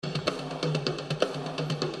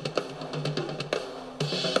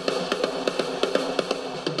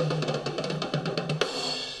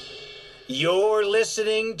You're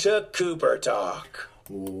listening to Cooper Talk.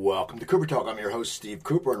 Welcome to Cooper Talk. I'm your host, Steve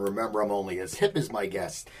Cooper, and remember, I'm only as hip as my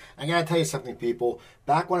guest. I gotta tell you something, people.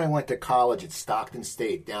 Back when I went to college at Stockton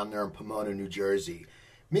State, down there in Pomona, New Jersey,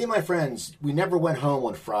 me and my friends, we never went home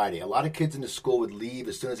on Friday. A lot of kids in the school would leave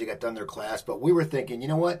as soon as they got done their class, but we were thinking, you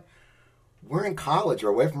know what? We're in college or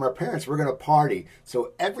away from our parents. We're going to party.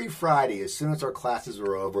 So every Friday, as soon as our classes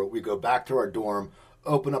were over, we go back to our dorm,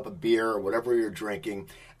 open up a beer or whatever we were drinking,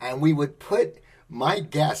 and we would put my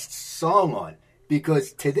guest's song on.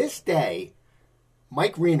 Because to this day,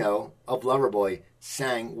 Mike Reno of Loverboy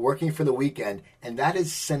sang Working for the Weekend, and that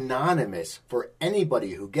is synonymous for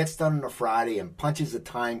anybody who gets done on a Friday and punches a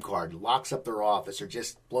time card, locks up their office, or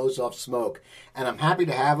just blows off smoke. And I'm happy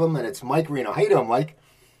to have him, and it's Mike Reno. How you doing, Mike?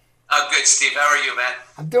 I'm good, Steve. How are you, man?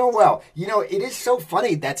 I'm doing well. You know, it is so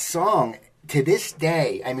funny, that song, to this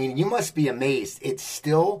day, I mean, you must be amazed. It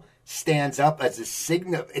still stands up as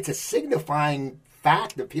it's a signifying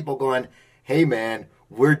fact of people going, hey, man,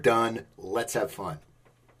 we're done. Let's have fun.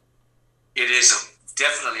 It is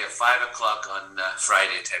definitely a 5 o'clock on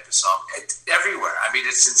Friday type of song. Everywhere. I mean,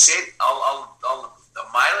 it's insane. All the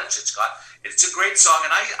mileage it's got. It's a great song,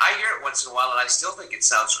 and I hear it once in a while, and I still think it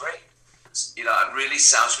sounds great. You know, it really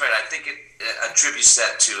sounds great. I think it attributes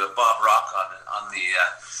that to Bob Rock on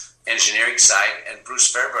the engineering side and Bruce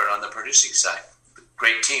Fairbairn on the producing side.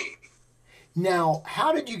 Great team. Now,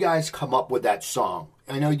 how did you guys come up with that song?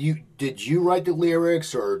 I know did you write the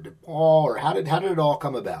lyrics, or did Paul, or how did it all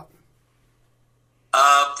come about?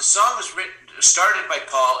 The song was started by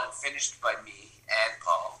Paul and finished by me and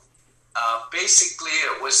Paul. Basically,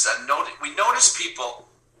 it was we noticed people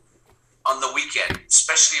on the weekend,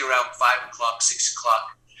 especially around 5 o'clock, 6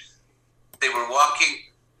 o'clock. They were walking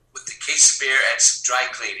with the case of beer and some dry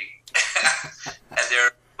cleaning, and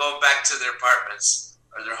they're going back to their apartments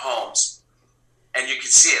or their homes, and you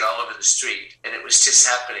could see it all over the street, and it was just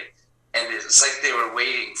happening. And it was like they were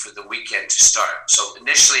waiting for the weekend to start. So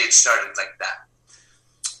initially it started like that,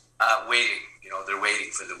 waiting. You know, they're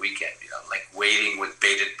waiting for the weekend, you know, like waiting with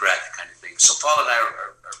bated breath kind of thing. So Paul and I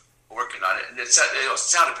are working on it, and it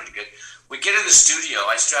sounded pretty good. We get in the studio,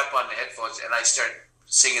 I strap on the headphones, and I start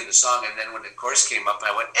singing the song, and then when the chorus came up,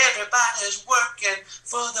 I went, everybody's working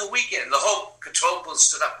for the weekend. The whole control booth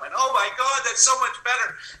stood up and went, oh my God, that's so much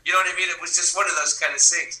better. You know what I mean? It was just one of those kind of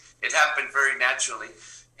things. It happened very naturally,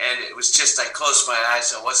 and it was just, I closed my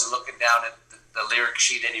eyes, I wasn't looking down at the lyric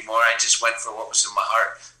sheet anymore, I just went for what was in my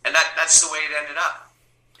heart, and that's the way it ended up.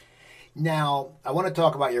 Now, I want to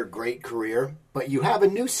talk about your great career, but you have a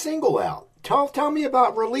new single out. Tell me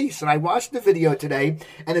about Release. And I watched the video today,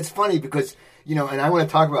 and it's funny because, you know, and I want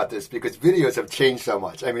to talk about this because videos have changed so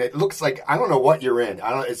much. I mean, it looks like, I don't know what you're in.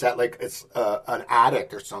 Is that like it's an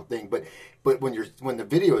addict or something? But when the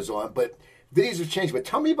video is on, but videos have changed. But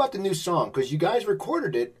tell me about the new song, because you guys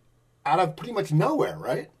recorded it out of pretty much nowhere,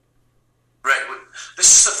 right? Right.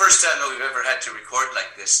 This is the first time that we've ever had to record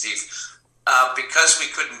like this, Steve. Because we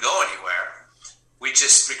couldn't go anywhere, we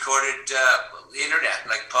just recorded the internet.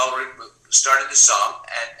 Like Paul started the song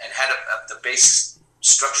and had the basic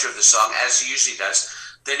structure of the song as he usually does.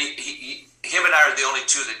 Then him and I are the only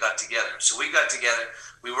two that got together. So we got together,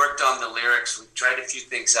 we worked on the lyrics, we tried a few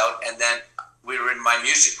things out, and then we were in my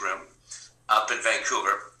music room up in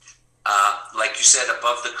Vancouver. Like you said,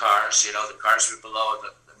 above the cars, you know, the cars were below,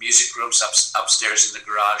 the music room's upstairs in the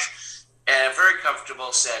garage, and a very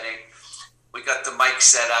comfortable setting. We got the mic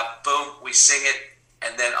set up, boom, we sing it,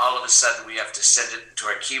 and then all of a sudden we have to send it to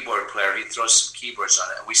our keyboard player. He throws some keyboards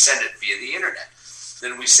on it, and we send it via the internet.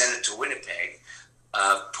 Then we send it to Winnipeg,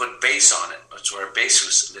 put bass on it. That's where our bass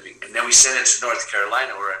was living. And then we send it to North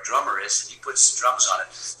Carolina, where our drummer is, and he puts the drums on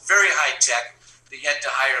it. Very high tech. They had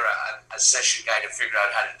to hire a session guy to figure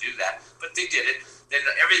out how to do that, but they did it. Then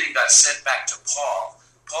everything got sent back to Paul.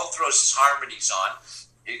 Paul throws his harmonies on.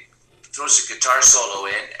 He throws a guitar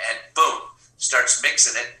solo in, and boom, starts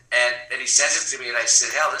mixing it, and then he sends it to me, and I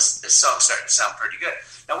said, hell, this song's starting to sound pretty good.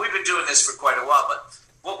 Now, we've been doing this for quite a while, but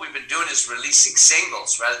what we've been doing is releasing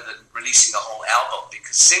singles rather than releasing a whole album,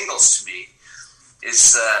 because singles, to me,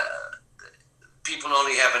 is people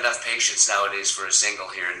only have enough patience nowadays for a single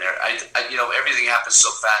here and there. You know, everything happens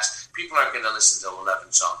so fast, people aren't going to listen to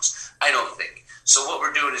 11 songs, I don't think. So what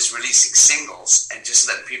we're doing is releasing singles and just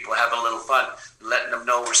letting people have a little fun, letting them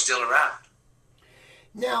know we're still around.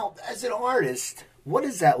 Now, as an artist, what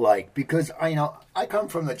is that like? Because I come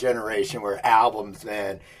from the generation where albums,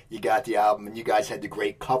 man, you got the album and you guys had the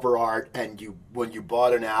great cover art, and when you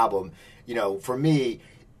bought an album, you know, for me,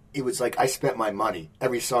 it was like I spent my money.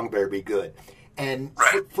 Every song better be good. And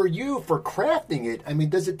right. for you, for crafting it, I mean,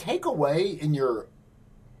 does it take away in your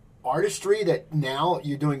artistry that now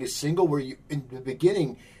you're doing a single where you, in the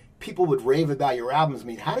beginning, people would rave about your albums? I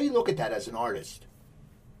mean, how do you look at that as an artist?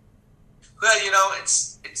 Well,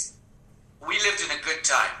 it's we lived in a good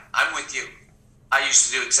time. I'm with you. I used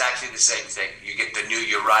to do exactly the same thing. You get the new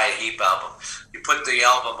Uriah Heep album. You put the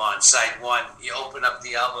album on side one. You open up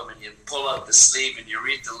the album and you pull out the sleeve and you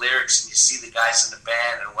read the lyrics and you see the guys in the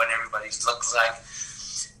band and what everybody looks like.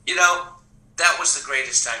 That was the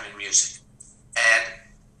greatest time in music. And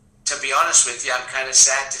to be honest with you, I'm kind of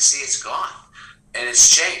sad to see it's gone. And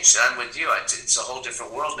it's changed. I'm with you. It's a whole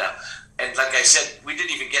different world now. And like I said, we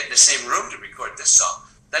didn't even get in the same room to record this song.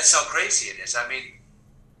 That's how crazy it is. I mean,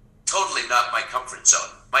 totally not my comfort zone.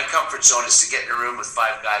 My comfort zone is to get in a room with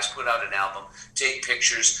 5 guys, put out an album, take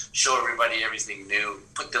pictures, show everybody everything new,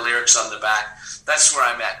 put the lyrics on the back. That's where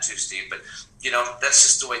I'm at too, Steve. But, that's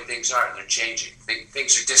just the way things are. They're changing.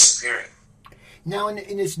 Things are disappearing. Now,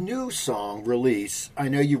 in this new song release, I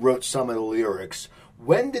know you wrote some of the lyrics.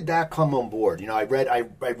 When did that come on board? I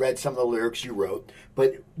read some of the lyrics you wrote,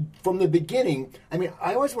 but from the beginning, I mean,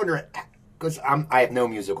 I always wonder, because I have no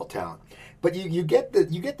musical talent, but you get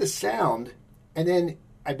the sound, and then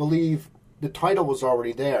I believe the title was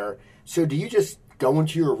already there. So do you just go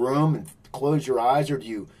into your room and close your eyes, or do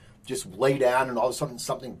you just lay down and all of a sudden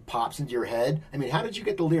something pops into your head? I mean, how did you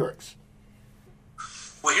get the lyrics?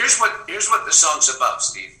 Well, here's what the song's about,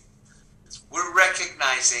 Steve. We're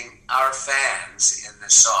recognizing our fans in the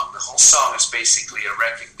song. The whole song is basically a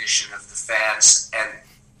recognition of the fans, and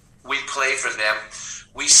we play for them.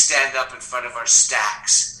 We stand up in front of our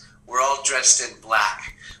stacks. We're all dressed in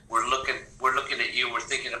black. We're looking at you. We're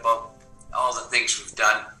thinking about all the things we've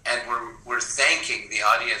done, and we're thanking the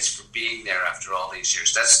audience for being there after all these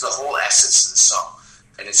years. That's the whole essence of the song,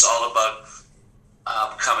 and it's all about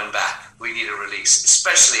coming back. We need a release,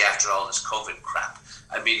 especially after all this COVID crap.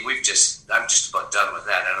 I mean, I'm just about done with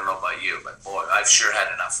that. I don't know about you, but boy, I've sure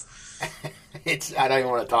had enough. I don't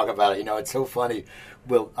even want to talk about it. It's so funny.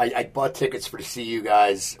 Well, I bought tickets to see you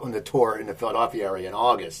guys on the tour in the Philadelphia area in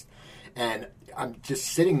August, and I'm just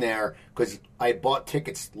sitting there because I bought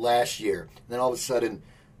tickets last year. And then all of a sudden,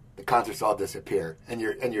 the concerts all disappear, and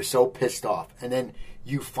you're so pissed off. And then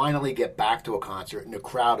you finally get back to a concert, and the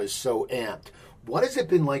crowd is so amped. What has it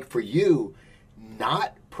been like for you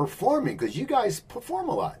not performing? Because you guys perform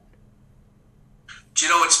a lot.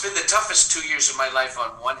 It's been the toughest 2 years of my life on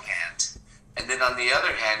one hand. And then on the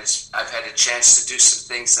other hand, I've had a chance to do some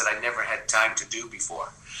things that I never had time to do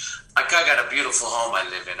before. I got a beautiful home I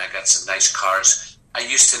live in. I got some nice cars. I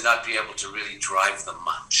used to not be able to really drive them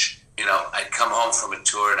much. I'd come home from a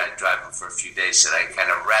tour and I'd drive them for a few days and I'd kind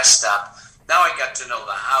of rest up. Now I got to know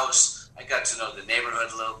the house. I got to know the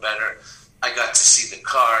neighborhood a little better. I got to see the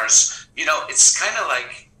cars. It's kind of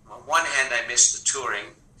like, on one hand, I miss the touring.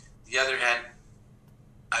 The other hand,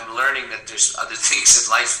 I'm learning that there's other things in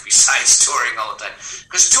life besides touring all the time.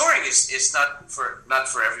 Because touring is not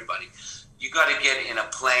for everybody. You got to get in a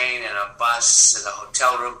plane and a bus and a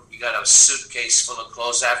hotel room. You got a suitcase full of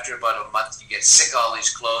clothes. After about a month, you get sick of all these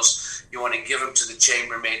clothes. You want to give them to the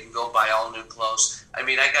chambermaid and go buy all new clothes. I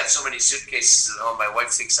mean, I got so many suitcases at home. My wife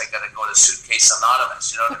thinks I got to go to Suitcase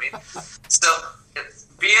Anonymous. You know what I mean? So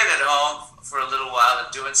being at home for a little while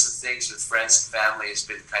and doing some things with friends and family has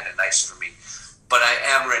been kind of nice for me. But I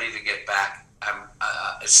am ready to get back.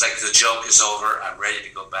 It's like the joke is over. I'm ready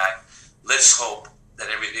to go back. Let's hope that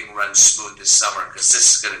everything runs smooth this summer, because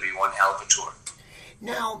this is going to be one hell of a tour.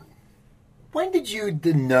 Now, when did you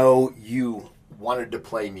know you wanted to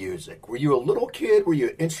play music? Were you a little kid? Were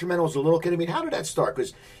you instrumental as a little kid? I mean, how did that start?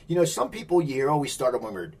 Because, some people we started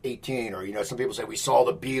when we were 18, or, some people say we saw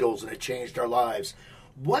the Beatles and it changed our lives.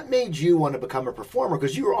 What made you want to become a performer?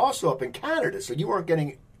 Because you were also up in Canada, so you weren't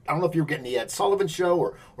getting, I don't know if you were getting the Ed Sullivan Show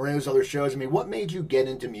or any of those other shows. I mean, what made you get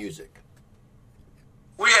into music?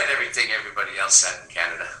 We had everything everybody else had in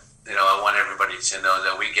Canada. I want everybody to know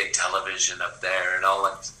that we get television up there and all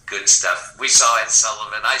that good stuff. We saw Ed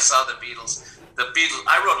Sullivan. I saw the Beatles.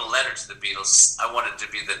 I wrote a letter to the Beatles. I wanted to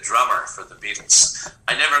be the drummer for the Beatles.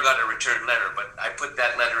 I never got a return letter, but I put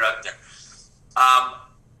that letter out there.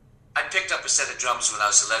 I picked up a set of drums when I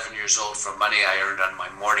was 11 years old from money I earned on my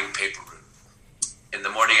morning paper route. In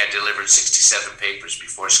the morning, I delivered 67 papers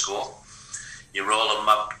before school. You roll them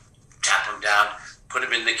up, tap them down, put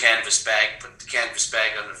them in the canvas bag, put the canvas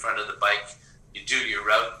bag on the front of the bike. You do your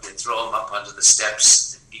route, you throw them up onto the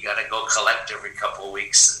steps. You got to go collect every couple of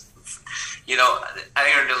weeks.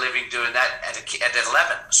 I earned a living doing that at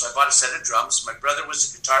 11. So I bought a set of drums. My brother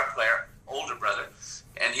was a guitar player, older brother,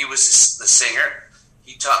 and he was the singer.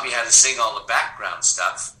 He taught me how to sing all the background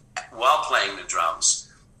stuff while playing the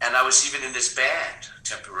drums. And I was even in his band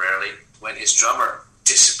temporarily when his drummer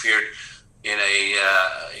disappeared in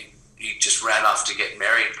he just ran off to get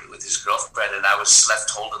married with his girlfriend, and I was left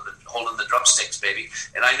holding the drumsticks, baby.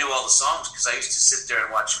 And I knew all the songs because I used to sit there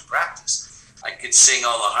and watch him practice. I could sing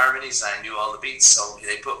all the harmonies. I knew all the beats, so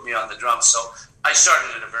they put me on the drums. So I started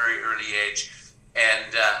at a very early age,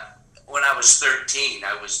 and when I was 13,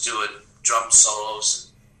 I was doing drum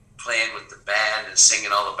solos and playing with the band and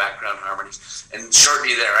singing all the background harmonies. And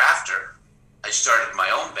shortly thereafter, I started my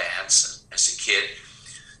own bands as a kid,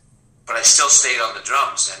 but I still stayed on the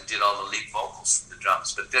drums and did all the lead vocals from the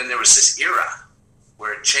drums. But then there was this era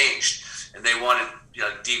where it changed, and they wanted,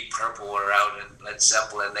 Deep Purple were out and Led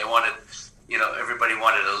Zeppelin. They wanted, everybody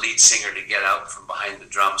wanted a lead singer to get out from behind the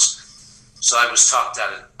drums. So I was talked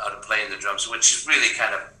out of playing the drums, which is really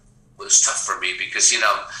kind of was tough for me because,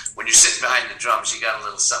 when you're sitting behind the drums, you got a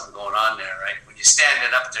little something going on there, right? When you're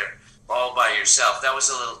standing up there all by yourself, that was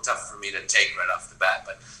a little tough for me to take right off the bat,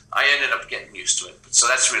 but I ended up getting used to it. So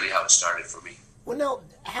that's really how it started for me. Well, now,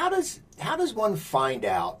 how does one find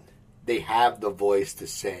out they have the voice to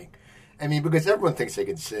sing? I mean, because everyone thinks they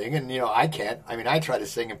can sing, and, I can't. I mean, I try to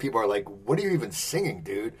sing, and people are like, what are you even singing,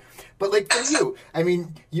 dude? But, like, for you, I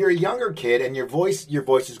mean, you're a younger kid, and your voice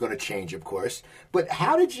is going to change, of course. But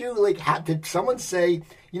how did you, did someone say,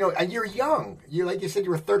 and you're young. Like you said,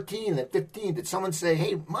 you were 13 and 15. Did someone say,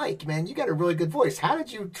 hey, Mike, man, you got a really good voice. How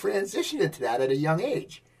did you transition into that at a young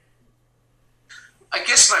age? I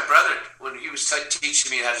guess my brother, when he was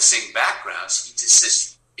teaching me how to sing backgrounds, he just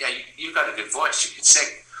says, yeah, you got a good voice. You can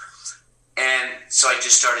sing. And so I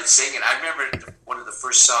just started singing. I remember one of the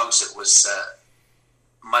first songs that was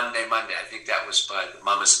Monday, Monday. I think that was by the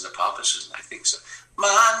Mamas and the Papas. I think so.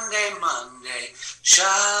 Monday, Monday,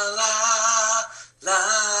 sha-la, la,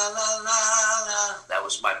 la, la, la. That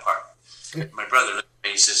was my part. My brother looked at me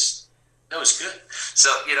and he says, that was good. So,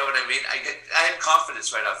 you know what I mean? I had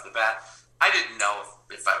confidence right off the bat. I didn't know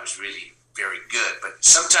if I was really very good, but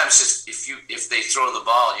sometimes if they throw the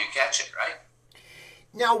ball, you catch it, right?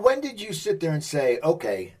 Now, when did you sit there and say,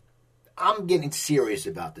 okay, I'm getting serious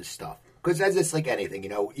about this stuff? Because as it's like anything,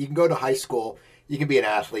 you can go to high school, you can be an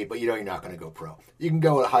athlete, but you're not going to go pro. You can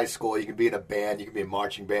go to high school, you can be in a band, you can be a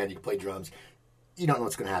marching band, you can play drums. You don't know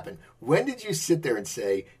what's going to happen. When did you sit there and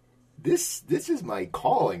say, this is my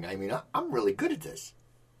calling? I mean, I'm really good at this.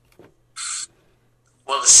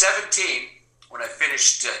 Well, at 17, when I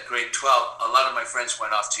finished grade 12, a lot of my friends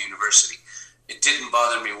went off to university. It didn't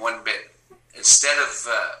bother me one bit. Instead of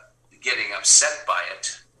getting upset by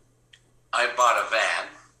it, I bought a van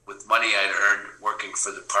with money I'd earned working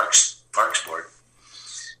for the Parks Board,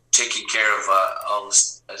 taking care of all the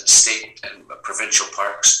state and provincial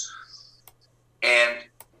parks. And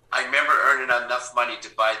I remember earning enough money to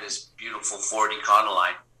buy this beautiful Ford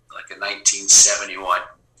Econoline, like a 1971.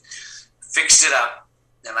 Fixed it up,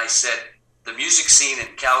 and I said, the music scene in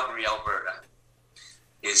Calgary, Alberta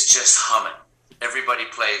is just humming. Everybody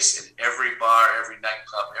plays in every bar, every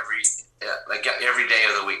nightclub, every day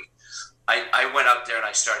of the week. I went up there and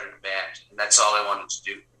I started a band, and that's all I wanted to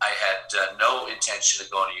do. I had no intention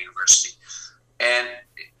of going to university, and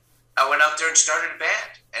I went out there and started a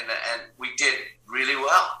band, and we did really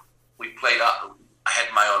well. We played up. I had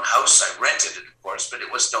my own house. I rented it, of course, but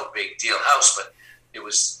it was no big deal house. But it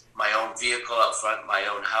was my own vehicle out front, my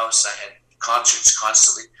own house. I had concerts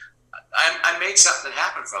constantly. I made something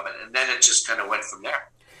happen from it, and then it just kind of went from there.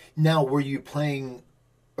 Now, were you playing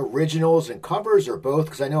originals and covers or both?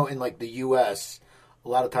 Because I know in the U.S., a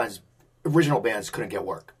lot of times original bands couldn't get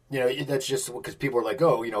work. That's just because people are like,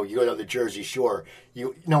 oh, you go to the Jersey Shore.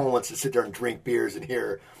 No one wants to sit there and drink beers and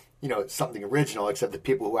hear, something original except the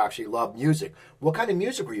people who actually love music. What kind of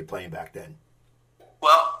music were you playing back then?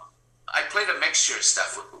 Well, I played a mixture of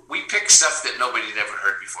stuff. We picked stuff that nobody had ever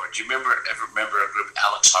heard before. Do you ever remember a group,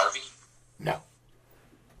 Alex Harvey? No.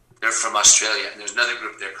 They're from Australia, and there's another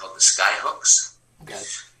group there called the Skyhooks. Okay.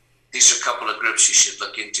 These are a couple of groups you should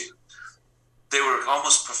look into. They were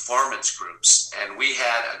almost performance groups, and we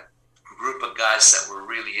had a group of guys that were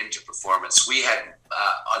really into performance. We had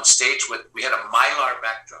on stage we had a Mylar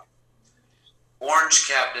backdrop, orange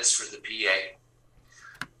cabinets for the PA.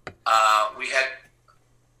 We had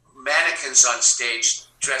mannequins on stage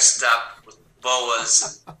dressed up with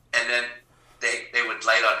boas, and then they would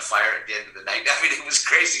light on fire at the end of the night. I mean, it was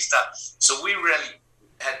crazy stuff. So we really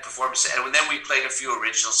had performances, and then we played a few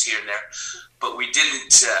originals here and there, but we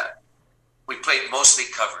didn't. We played mostly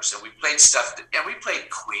covers, and we played stuff. And we played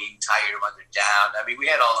Queen, Tie Your Mother Down. I mean, we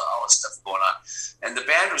had all the stuff going on, and the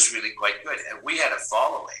band was really quite good, and we had a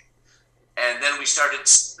following. And then we started,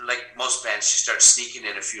 like most bands, you start sneaking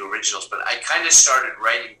in a few originals. But I kind of started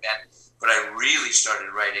writing then, but I really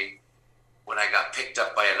started writing when I got picked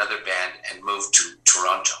up by another band and moved to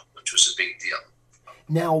Toronto, which was a big deal.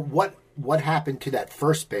 Now, what happened to that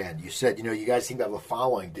first band? You said, you guys seem to have a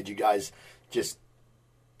following. Did you guys just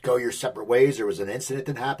go your separate ways, or was it an incident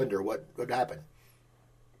that happened, or what happened?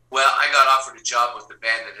 Well, I got offered a job with the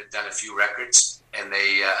band that had done a few records, and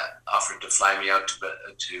they offered to fly me out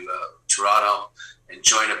to Toronto and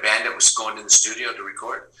join a band that was going in the studio to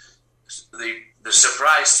record. The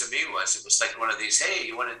surprise to me was, it was like one of these, hey,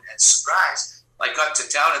 you want a surprise? I got to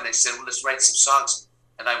town and they said, well, let's write some songs.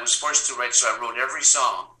 And I was forced to write, so I wrote every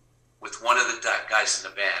song with one of the guys in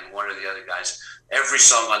the band, one of the other guys, every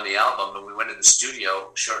song on the album, and we went in the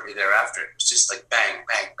studio shortly thereafter. It was just like bang,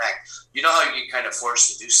 bang, bang. You know how you get kind of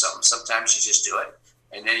forced to do something? Sometimes you just do it,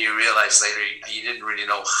 and then you realize later you didn't really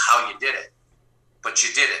know how you did it, but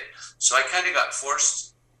you did it. So I kind of got forced,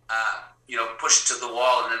 pushed to the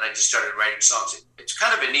wall, and then I just started writing songs. It's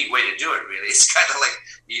kind of a neat way to do it, really. It's kind of like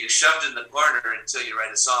you shoved in the corner until you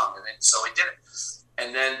write a song, and then so I did it.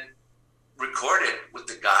 And then recorded with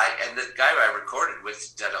the guy, and the guy I recorded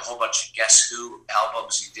with did a whole bunch of Guess Who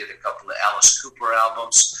albums. He did a couple of Alice Cooper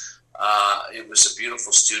albums. It was a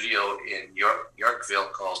beautiful studio in Yorkville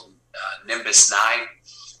called Nimbus 9.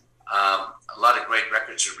 A lot of great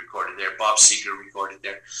records were recorded there. Bob Seger recorded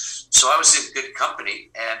there. So I was in good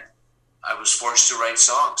company, and I was forced to write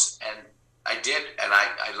songs, and I did. And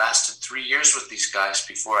I lasted 3 years with these guys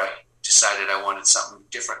before I decided I wanted something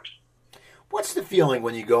different. What's the feeling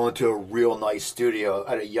when you go into a real nice studio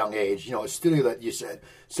at a young age? A studio that you said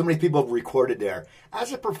so many people have recorded there.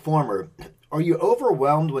 As a performer, are you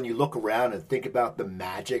overwhelmed when you look around and think about the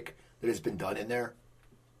magic that has been done in there?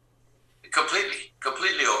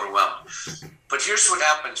 Completely overwhelmed. But here's what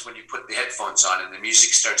happens when you put the headphones on and the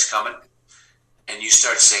music starts coming and you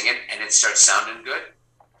start singing and it starts sounding good.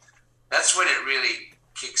 That's when it really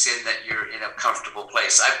kicks in that you're in a comfortable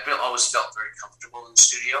place. I've always felt very comfortable in the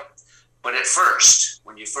studio. But at first,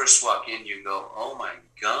 when you first walk in, you go, oh my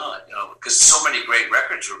God, because so many great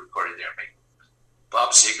records were recorded there.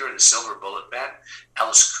 Bob Seger and the Silver Bullet Band,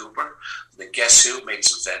 Alice Cooper, the Guess Who made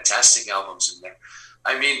some fantastic albums in there.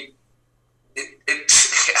 I mean,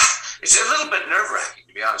 it's a little bit nerve-wracking,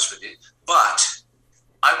 to be honest with you, but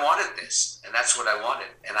I wanted this, and that's what I wanted,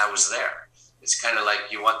 and I was there. It's kind of like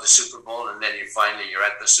you want the Super Bowl, and then you're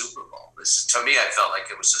at the Super Bowl. To me, I felt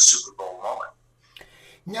like it was a Super Bowl moment.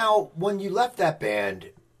 Now, when you left that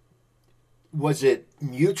band, was it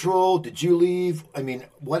mutual? Did you leave? I mean,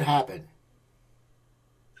 what happened?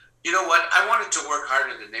 You know what? I wanted to work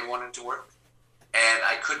harder than they wanted to work, and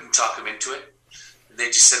I couldn't talk them into it. They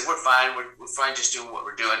just said, we're fine just doing what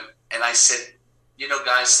we're doing. And I said,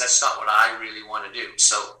 guys, that's not what I really want to do.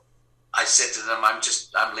 So I said to them,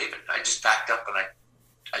 I'm leaving. I just packed up and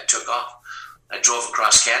I took off. I drove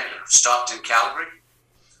across Canada, stopped in Calgary,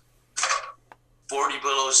 40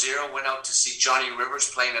 below zero, went out to see Johnny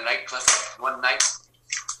Rivers playing a nightclub one night.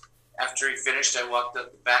 After he finished, I walked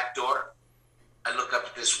out the back door. I look up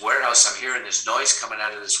at this warehouse. I'm hearing this noise coming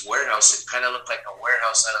out of this warehouse. It kind of looked like a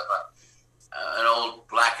warehouse out of an old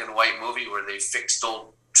black and white movie where they fixed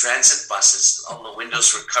old transit buses. All the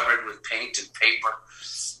windows were covered with paint and paper.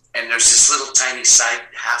 And there's this little tiny side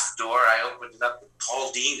half door. I opened it up, and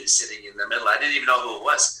Paul Dean is sitting in the middle. I didn't even know who it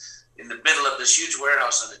was. In the middle of this huge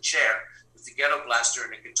warehouse on a chair, the Ghetto Blaster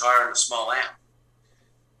and a guitar and a small amp.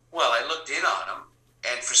 Well, I looked in on him,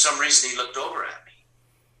 and for some reason he looked over at me.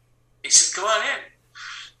 He said, come on in.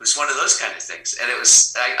 It was one of those kind of things. And it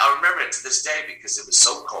was, I remember it to this day because it was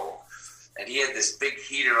so cold. And he had this big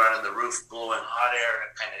heater on the roof blowing hot air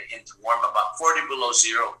and kind of into warm, about 40 below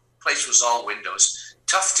zero. Place was all windows,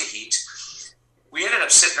 tough to heat. We ended up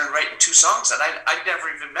sitting and writing 2 songs, and I'd never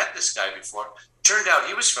even met this guy before. Turned out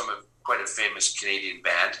he was from quite a famous Canadian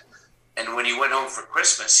band. And when he went home for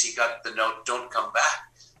Christmas, he got the note, don't come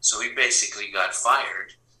back. So he basically got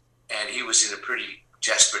fired, and he was in a pretty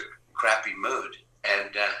desperate, crappy mood.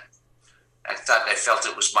 And I felt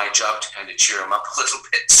it was my job to kind of cheer him up a little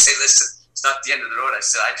bit and say, listen, it's not the end of the road. I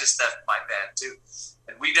said, I just left my band too.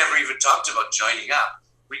 And we never even talked about joining up.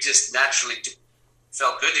 We just naturally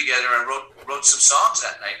felt good together and wrote some songs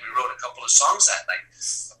that night. We wrote a couple of songs that night.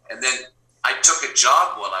 And then I took a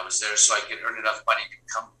job while I was there so I could earn enough money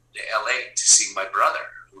to come to LA to see my brother,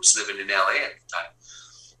 who was living in LA at the time.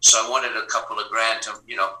 So I wanted a couple of grand to,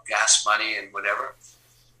 gas money and whatever.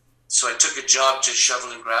 So I took a job just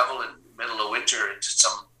shoveling gravel in the middle of winter into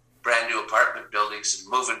some brand new apartment buildings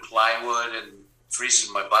and moving plywood and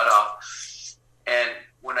freezing my butt off. And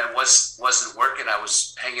when I wasn't working, I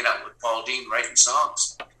was hanging out with Paul Dean writing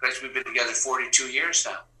songs. Because we've been together 42 years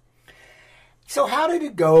now. So how did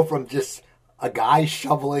it go from just a guy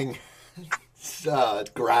shoveling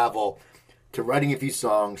gravel to writing a few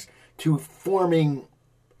songs to forming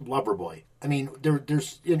Loverboy? I mean,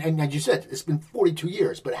 there's and as you said, it's been 42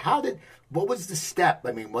 years. But what was the step?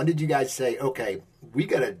 I mean, when did you guys say, okay, we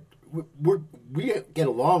get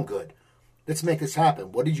along good. Let's make this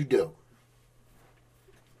happen. What did you do?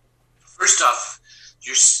 First off,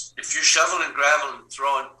 if you're shoveling gravel and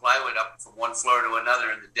throwing plywood up from one floor to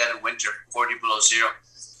another in the dead of winter, 40 below zero,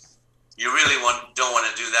 you really don't want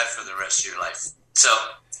to do that for the rest of your life. So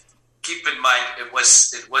keep in mind, it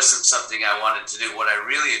wasn't something I wanted to do. What I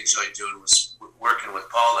really enjoyed doing was working with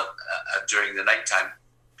Paul during the nighttime,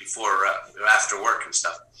 before after work and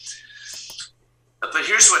stuff. But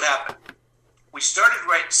here's what happened. We started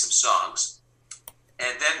writing some songs,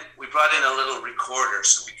 and then we brought in a little recorder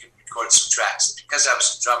so we could record some tracks. And because I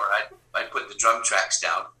was a drummer, I'd put the drum tracks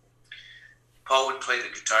down. Paul would play the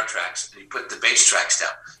guitar tracks, and he put the bass tracks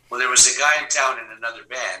down. Well, there was a guy in town in another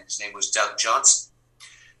band. His name was Doug Johnson.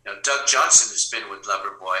 Now, Doug Johnson has been with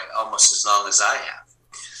Loverboy almost as long as I have.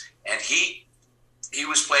 And he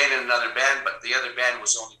was playing in another band, but the other band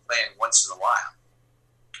was only playing once in a while.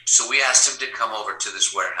 So we asked him to come over to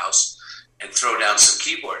this warehouse and throw down some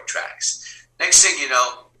keyboard tracks. Next thing you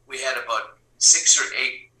know, we had about 6 or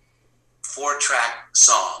 8 4-track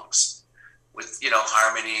songs with,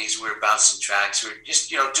 harmonies. We were bouncing tracks. We were just,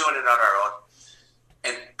 doing it on our own.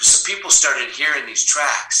 And so people started hearing these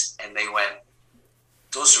tracks, and they went,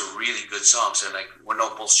 those are really good songs. And we're no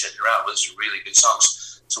bullshitting around. Those are really good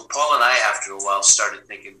songs. So Paul and I, after a while, started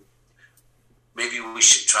thinking, maybe we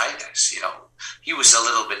should try this. He was a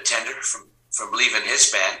little bit tender from leaving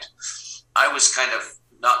his band. I was kind of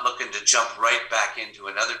not looking to jump right back into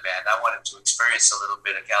another band. I wanted to experience a little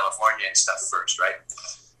bit of California and stuff first, right?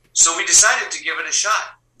 So we decided to give it a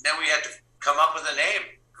shot. Then we had to come up with a name.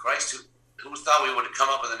 Christ, who thought we would have come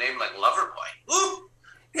up with a name like Loverboy? Ooh,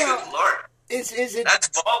 good Lord. Is it? That's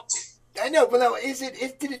ballsy. I know, but no,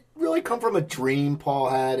 did it really come from a dream Paul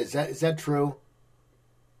had? Is that true?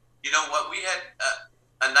 You know what? We had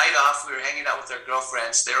a night off. We were hanging out with our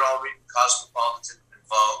girlfriends. They were all reading Cosmopolitan and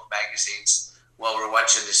Vogue magazines while we were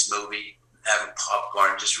watching this movie, having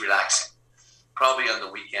popcorn, just relaxing. Probably on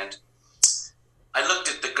the weekend. I looked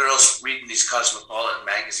at the girls reading these Cosmopolitan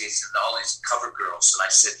magazines and all these cover girls, and I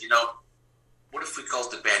said, what if we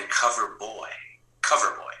called the band Cover Boy?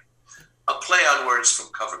 Cover Boy. A play on words from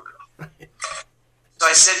Cover Girl. So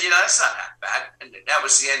I said, that's not that bad. And that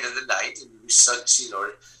was the end of the night. And we said,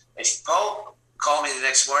 and Paul called me the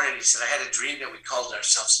next morning and he said, I had a dream that we called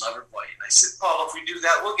ourselves Loverboy. And I said, Paul, if we do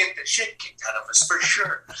that, we'll get the shit kicked out of us for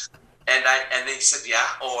sure. And they said, yeah,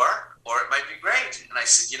 or it might be great. And I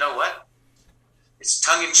said, you know what? It's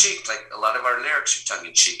tongue-in-cheek, like a lot of our lyrics are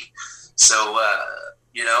tongue-in-cheek. So,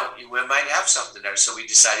 we might have something there. So we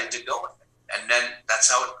decided to go with it. And then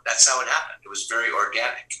that's how it happened. It was very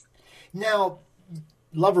organic. Now,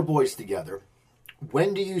 Loverboy's together.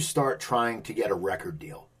 When do you start trying to get a record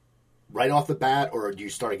deal? Right off the bat, or do you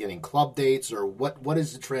start getting club dates, or what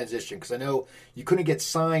is the transition? Because I know you couldn't get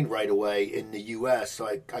signed right away in the U.S., so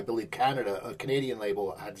I believe a Canadian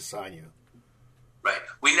label had to sign you. Right.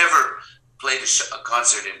 We never played a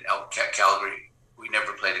concert in Calgary. We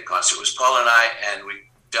never played a concert. It was Paul and I, and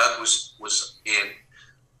Doug was in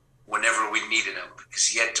whenever we needed him, because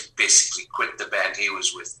he had to basically quit the band he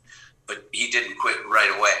was with, but he didn't quit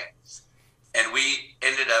right away. And we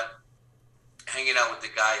ended up hanging out with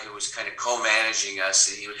the guy who was kind of co-managing us.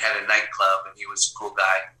 He had a nightclub, and he was a cool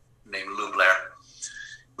guy named Lou Blair.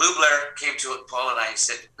 Lou Blair came to Paul and I and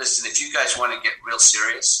said, listen, if you guys want to get real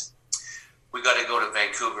serious, we got to go to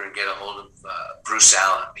Vancouver and get a hold of Bruce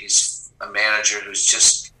Allen. He's a manager who's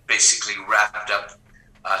just basically wrapped up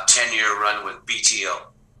a 10-year run with BTO.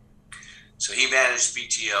 So he managed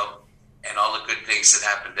BTO and all the good things that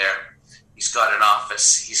happened there. He's got an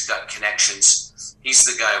office. He's got connections. He's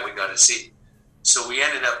the guy we got to see. So we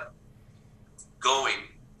ended up going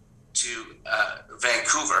to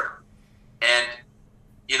Vancouver, and,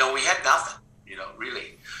 we had nothing,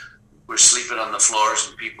 really. We're sleeping on the floors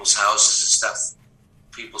in people's houses and stuff,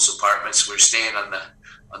 people's apartments. We're staying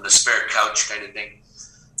on the spare couch kind of thing.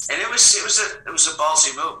 And it was a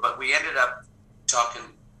ballsy move, but we ended up talking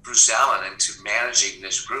Bruce Allen into managing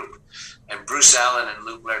this group. And Bruce Allen and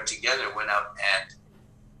Lou Blair together went out and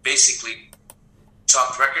basically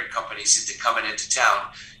talked record companies into coming into town.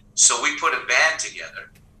 So we put a band together.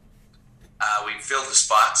 We filled the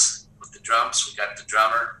spots with the drums. We got the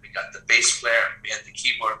drummer. We got the bass player. We had the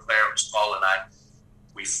keyboard player. It was Paul and I.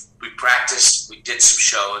 We practiced. We did some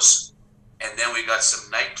shows. And then we got some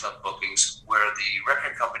nightclub bookings where the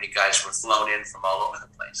record company guys were flown in from all over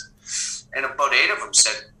the place. And about 8 of them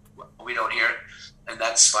said, we don't hear it, and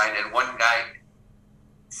that's fine. And one guy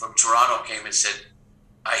from Toronto came and said,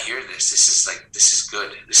 I hear this. This is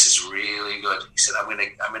good. This is really good. He said, I'm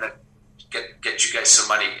gonna get you guys some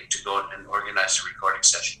money to go and organize a recording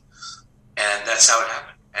session. And that's how it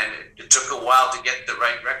happened. And it took a while to get the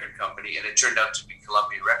right record company, and it turned out to be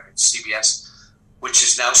Columbia Records, CBS, which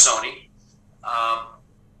is now Sony.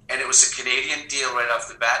 And it was a Canadian deal right off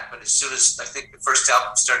the bat, but as soon as I think the first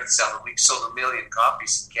album started selling, we sold 1 million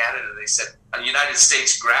copies in Canada. They said, the United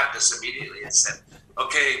States grabbed us immediately and said,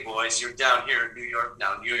 okay, boys, you're down here in New York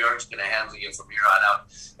now. New York's going to handle you from here on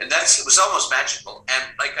out. And it was almost magical. And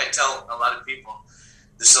like I tell a lot of people,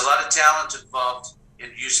 there's a lot of talent involved in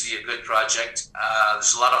usually a good project.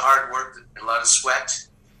 There's a lot of hard work, a lot of sweat,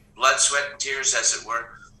 blood, sweat, and tears, as it were.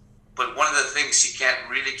 But one of the things you can't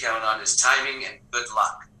really count on is timing and good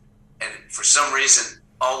luck. And for some reason,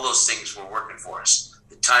 all those things were working for us.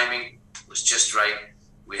 The timing was just right.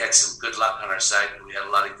 We had some good luck on our side, and we had a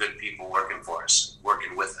lot of good people working for us,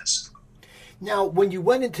 working with us. Now, when you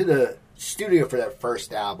went into the studio for that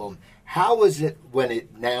first album, how was it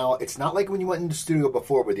it's not like when you went into the studio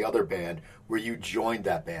before with the other band where you joined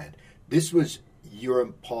that band. This was your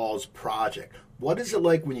and Paul's project. What is it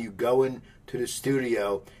like when you go into the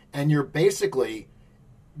studio and you're basically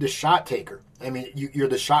the shot taker? I mean, you're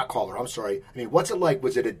the shot caller. I'm sorry. I mean, what's it like?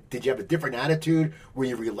 Did you have a different attitude? Were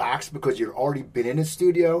you relaxed because you'd already been in a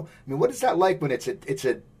studio? I mean, what is that like when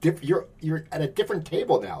you're at a different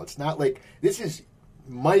table now? It's not like this is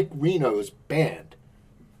Mike Reno's band.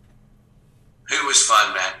 It was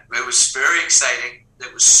fun, man. It was very exciting.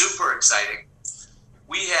 It was super exciting.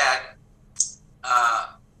 We had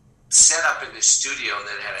set up in this studio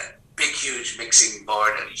that had a big, huge mixing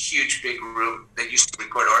board and a huge, big room. They used to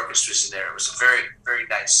record orchestras in there. It was a very, very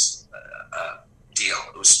nice deal.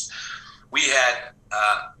 We had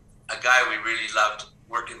a guy we really loved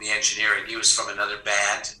working the engineering. He was from another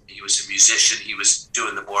band. He was a musician. He was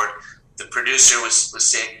doing the board. The producer was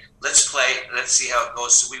saying, let's play. Let's see how it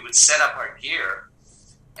goes. So we would set up our gear,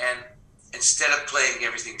 and instead of playing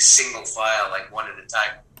everything single file, like one at a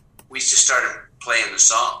time, we just started playing the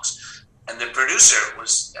songs. And the producer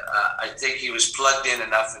was, I think he was plugged in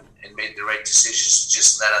enough and made the right decisions to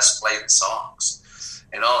just let us play the songs.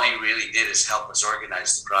 And all he really did is help us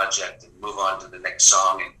organize the project and move on to the next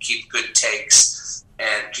song and keep good takes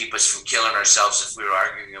and keep us from killing ourselves if we were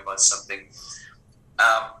arguing about something.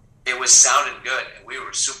 It was sounding good, and we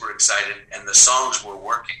were super excited, and the songs were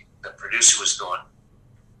working. The producer was going,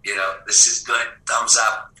 this is good, thumbs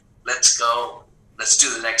up, let's go. Let's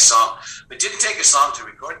do the next song. It didn't take us long to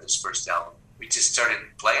record this first album. We just started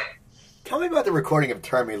playing. Tell me about the recording of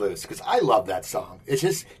Turn Me Loose, because I love that song. It's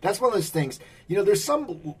just, that's one of those things, there's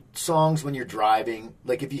some songs when you're driving,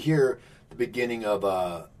 like if you hear the beginning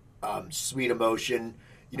of Sweet Emotion,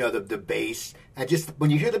 the bass, and just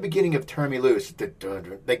when you hear the beginning of Turn Me Loose,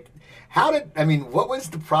 what was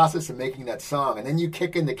the process of making that song? And then you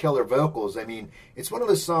kick in the killer vocals. I mean, it's one of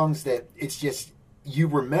those songs that it's just, you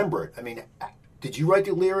remember it. I mean, did you write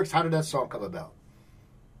the lyrics? How did that song come about?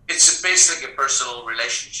 It's basically a personal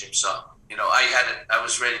relationship song. I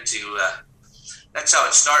was ready to, that's how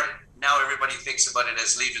it started. Now everybody thinks about it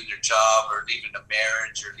as leaving their job or leaving a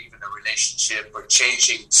marriage or leaving a relationship or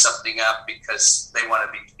changing something up because they want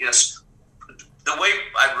to be, the way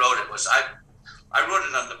I wrote it was I wrote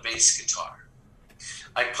it on the bass guitar.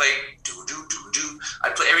 I played do-do-do-do.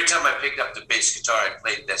 Every time I picked up the bass guitar, I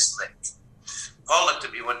played this lick. Paul looked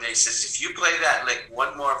at me one day and says, if you play that lick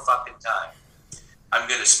one more fucking time, I'm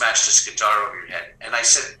going to smash this guitar over your head. And I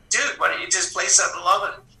said, dude, why don't you just play something along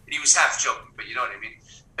with it? And he was half joking, but you know what I mean?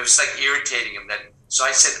 It was like irritating him. So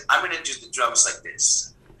I said, I'm going to do the drums like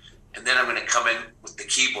this. And then I'm going to come in with the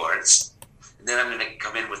keyboards. And then I'm going to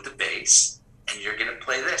come in with the bass. And you're going to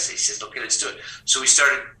play this. He says, okay, let's do it. So we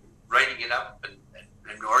started writing it up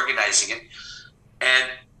and organizing it. And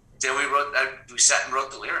then we sat and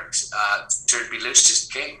wrote the lyrics. Turn Me Loose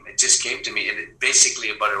just came. It just came to me. And it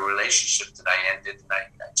basically about a relationship that I ended. And I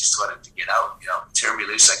just wanted to get out. Turn me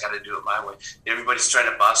loose. I got to do it my way. Everybody's trying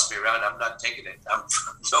to boss me around. I'm not taking it. I'm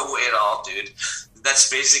no way at all, dude. That's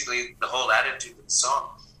basically the whole attitude of the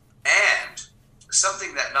song. And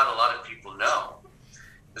something that not a lot of people know.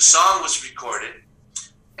 The song was recorded.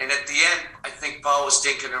 And at the end, I think Paul was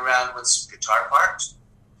dinking around with some guitar parts.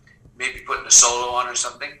 Maybe putting a solo on or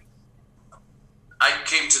something. I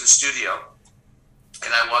came to the studio,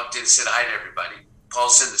 and I walked in and said hi to everybody.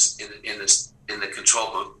 Paul's in the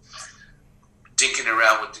control booth, dinking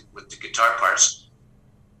around with the guitar parts.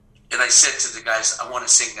 And I said to the guys, I want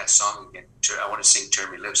to sing that song again. I want to sing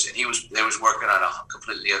Turn Me Loose. And they was working on a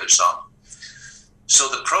completely other song. So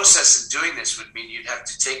the process of doing this would mean you'd have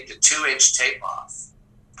to take the 2-inch tape off,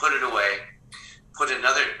 put it away, put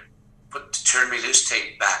the Turn Me Loose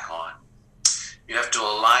tape back on. You have to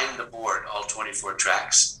align the board, all 24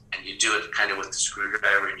 tracks, and you do it kind of with the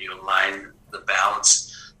screwdriver, and you align the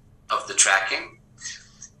balance of the tracking.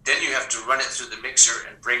 Then you have to run it through the mixer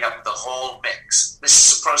and bring up the whole mix. This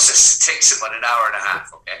is a process that takes about an hour and a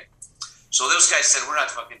half, okay? So those guys said, we're not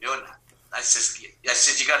fucking doing that. I said,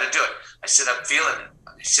 you got to do it. I said, I'm feeling it.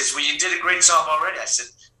 He says, well, you did a great song already. I said,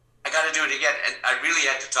 I got to do it again. And I really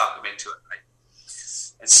had to talk them into it, right?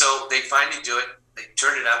 And so they finally do it. They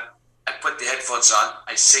turn it up. I put the headphones on.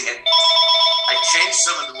 I sing it. I changed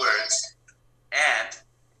some of the words. And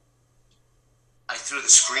I threw the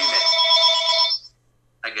scream in.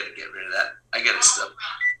 I got to get rid of that. I got to stop.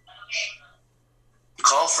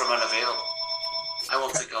 Call from unavailable. I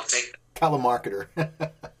won't think I'll take it. Telemarketer. We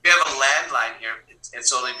have a landline here.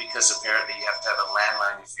 It's only because apparently you have to have a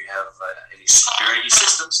landline if you have any security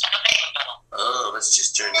systems. Oh, let's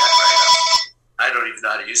just turn that right up. I don't even know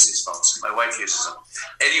how to use these phones. My wife uses them.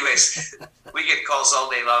 Anyways, we get calls all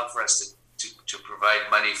day long for us to provide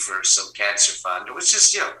money for some cancer fund, which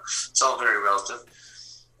is, it's all very relative.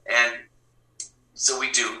 And so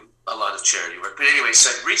we do a lot of charity work. But anyway, so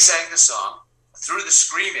I re-sang the song, threw the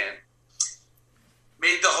scream in,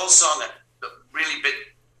 made the whole song a really bit,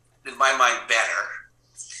 in my mind, better.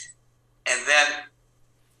 And then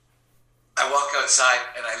I walk outside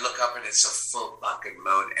and I look up and it's a full fucking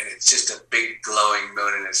moon, and it's just a big glowing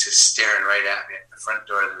moon, and it's just staring right at me at the front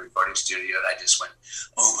door of the recording studio. And I just went,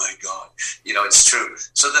 oh my God, it's true.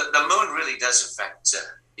 So the moon really does affect,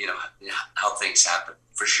 how things happen,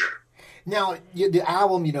 for sure. Now, the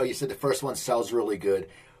album, you said the first one sells really good.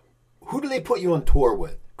 Who do they put you on tour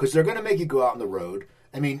with? Because they're going to make you go out on the road.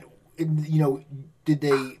 I mean, did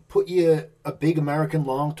they put you a big American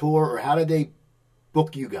long tour, or how did they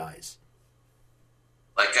book you guys?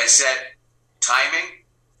 Like I said, timing,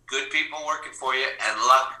 good people working for you, and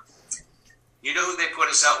luck. You know who they put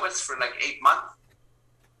us out with for like 8 months?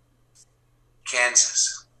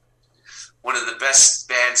 Kansas. One of the best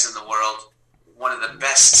bands in the world, one of the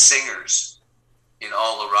best singers in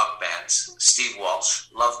all the rock bands. Steve Walsh,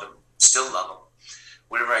 loved him, still love him.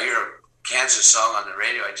 Whenever I hear a Kansas song on the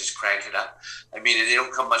radio, I just crank it up. I mean, they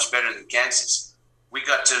don't come much better than Kansas. We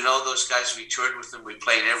got to know those guys. We toured with them. We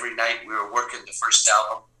played every night. We were working the first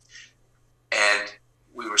album, and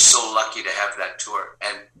we were so lucky to have that tour.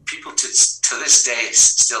 And people to this day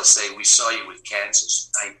still say, we saw you with Kansas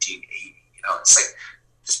in 1980. It's like,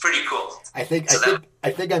 it's pretty cool. I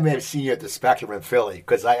think I may have seen you at the Spectrum in Philly,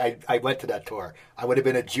 because I went to that tour. I would have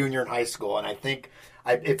been a junior in high school, and I think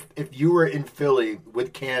if you were in Philly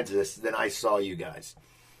with Kansas, then I saw you guys.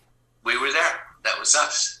 We were there. That was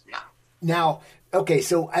us. Yeah. Now, okay,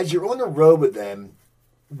 so as you're on the road with them,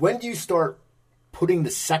 when do you start putting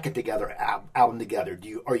the second album together?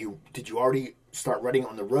 Did you already start writing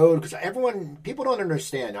on the road? Because people don't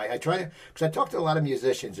understand. I try to, because I talk to a lot of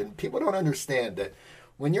musicians, and people don't understand that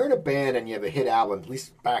when you're in a band and you have a hit album, at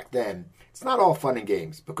least back then, it's not all fun and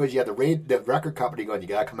games, because you have the record company going, you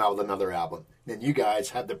got to come out with another album. Then you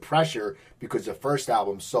guys had the pressure because the first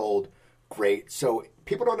album sold great. So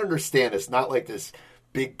people don't understand it's not like this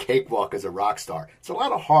big cakewalk as a rock star. It's a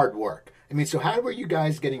lot of hard work. I mean, so how were you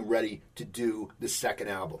guys getting ready to do the second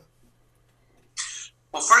album?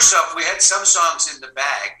 Well, first off, we had some songs in the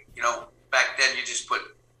bag. Back then you just put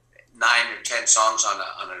 9 or 10 songs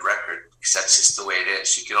on a record, because that's just the way it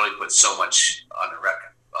is. You can only put so much on a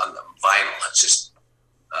record, on the vinyl. That's just,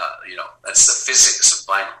 that's the physics of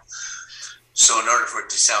vinyl. So in order for it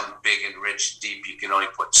to sound big and rich, deep, you can only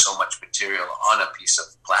put so much material on a piece of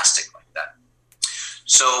plastic like that.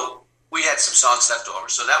 So we had some songs left over,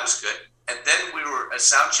 so that was good. And then we were, at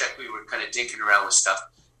soundcheck, we were kind of dinking around with stuff.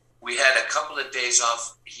 We had a couple of days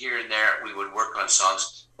off here and there. We would work on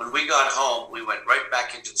songs. When we got home, we went right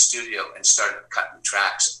back into the studio and started cutting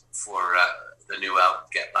tracks for the new album,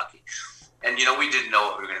 Get Lucky. And, we didn't know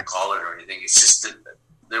what we were going to call it or anything. It's just that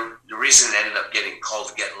the reason it ended up getting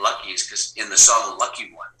called Get Lucky is because in the song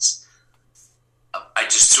Lucky Ones, I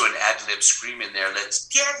just threw an ad-lib scream in there, let's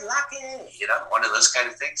get lucky, one of those kind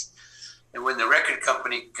of things. And when the record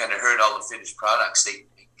company kind of heard all the finished products, they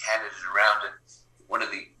handed it around,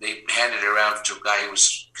 and they handed it around to a guy who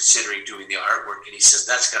was considering doing the artwork, and he says,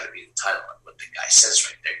 that's got to be the title of what the guy says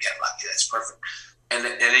right there, Get Lucky, that's perfect.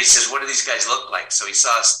 And he says, what do these guys look like? So he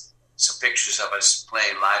saw some pictures of us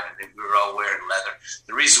playing live, and we were all wearing leather.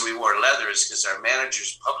 The reason we wore leather is because our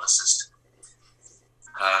manager's publicist,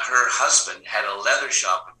 her husband had a leather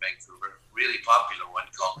shop in Vancouver, really popular one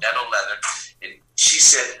called Netto Leather. And she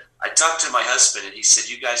said, I talked to my husband, and he said,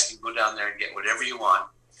 you guys can go down there and get whatever you want,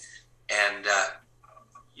 and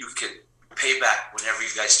you can pay back whenever you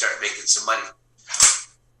guys start making some money.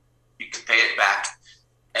 you could pay it back.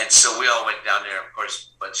 And so we all went down there, of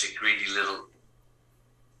course, a bunch of greedy little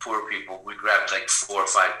poor people. We grabbed like 4 or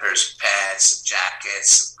 5 pairs of pants, some jackets,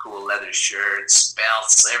 some cool leather shirts,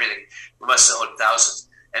 belts, everything. We must have owed thousands.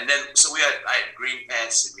 And then, so I had green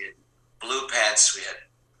pants, we had blue pants, we had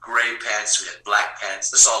gray pants, we had black pants.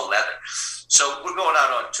 This is all leather. So we're going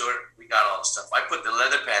out on tour. We got all the stuff. I put the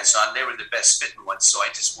leather pants on. They were the best fitting ones, so I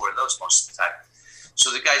just wore those most of the time. So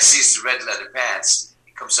the guy sees the red leather pants.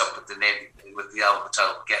 He comes up with the name, with the album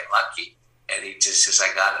title, Get Lucky. And he just says,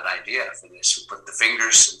 I got an idea for this. We put the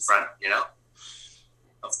fingers in front,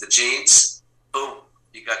 of the jeans. Boom.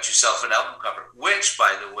 You got yourself an album cover, which,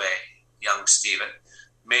 by the way, young Steven,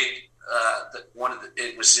 made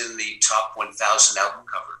it was in the top 1,000 album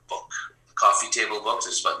cover book. Coffee Table Books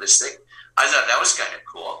is about this thing. I thought that was kind of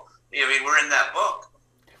cool. I mean, we're in that book.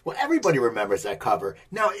 Well, everybody remembers that cover.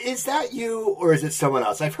 Now, is that you or is it someone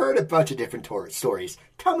else? I've heard a bunch of different stories.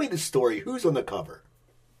 Tell me the story. Who's on the cover?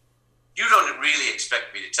 You don't really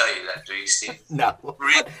expect me to tell you that, do you, Steve? No.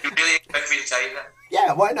 You really expect me to tell you that?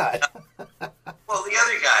 Yeah, why not? Well, the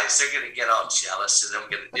other guys, they're going to get all jealous, and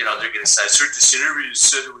they're going to say, I heard this interview, you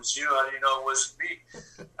said it was you. How do you know it wasn't me?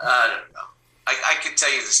 I don't know. I could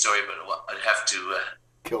tell you the story, but I'd have to...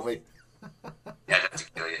 kill me? Yeah, I'd have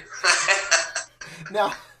to kill you.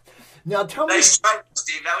 Now tell me... Nice try,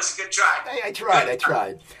 Steve. That was a good try. I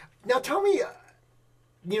tried. Now tell me,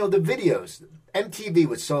 the videos. MTV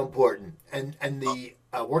was so important, and the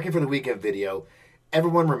Working for the Weekend video,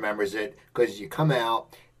 everyone remembers it because you come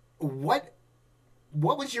out. What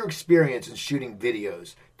was your experience in shooting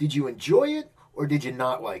videos? Did you enjoy it, or did you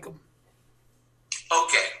not like them?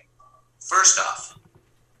 Okay. First off,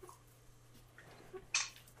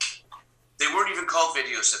 they weren't even called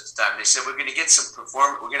videos at the time. They said, we're going to get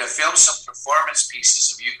we're going to film some performance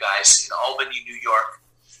pieces of you guys in Albany, New York.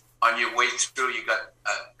 On your way through, you got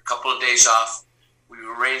a couple of days off. We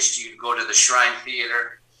arranged you to go to the Shrine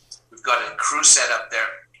Theater. We've got a crew set up there.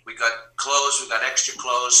 We got clothes. We got extra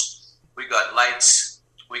clothes. We got lights.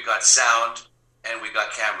 We got sound. And we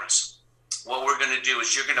got cameras. What we're going to do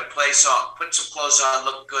is you're going to play song, put some clothes on,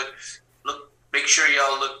 look good, make sure you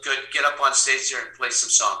all look good, get up on stage there and play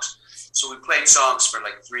some songs. So we played songs for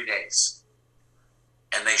like 3 days.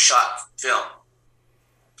 And they shot film.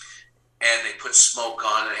 And they put smoke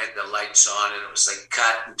on and had the lights on, and it was like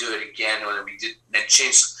cut and do it again. And we did, and then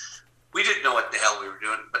change. We didn't know what the hell we were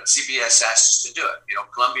doing, but CBS asked us to do it.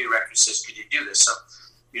 Columbia Records says, "Could you do this?" So,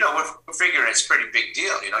 we're figuring it's a pretty big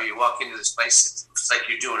deal. You walk into this place, it's like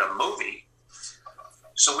you're doing a movie.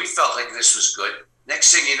 So we felt like this was good.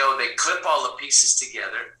 Next thing you know, they clip all the pieces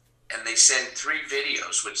together, and they send 3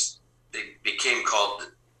 videos, which they became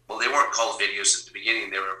called. Well, they weren't called videos at the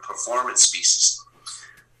beginning; they were performance pieces.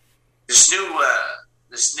 This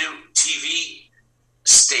new TV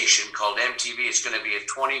station called MTV is going to be a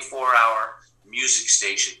 24-hour music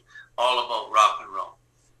station all about rock and roll.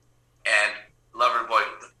 And Loverboy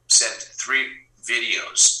sent 3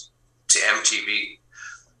 videos to MTV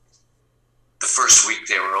the first week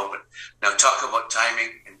they were open. Now talk about timing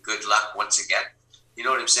and good luck once again. You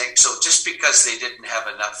know what I'm saying? So just because they didn't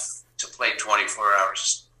have enough to play 24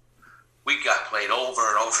 hours, we got played over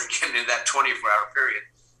and over again in that 24-hour period.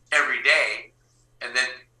 Every day, and then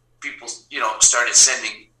people, started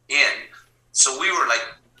sending in. So we were like,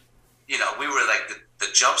 the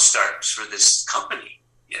jump starts for this company.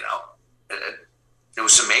 It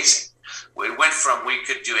was amazing. We went from we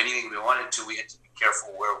could do anything we wanted to we had to be careful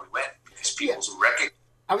where we went because people recognize.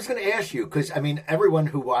 I was going to ask you because everyone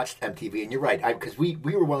who watched MTV, and you're right, because we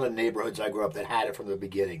were one of the neighborhoods I grew up that had it from the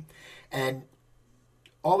beginning, and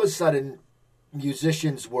all of a sudden,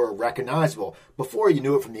 musicians were recognizable. Before you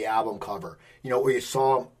knew it from the album cover, or you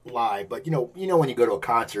saw them live. But when you go to a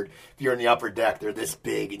concert, if you're in the upper deck, they're this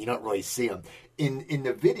big and you don't really see them. In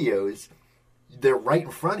the videos, they're right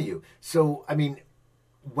in front of you. So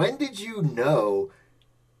when did you know?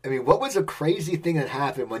 What was a crazy thing that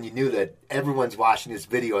happened when you knew that everyone's watching this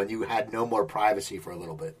video and you had no more privacy for a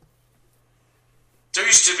little bit? There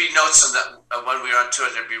used to be notes on that when we were on tour.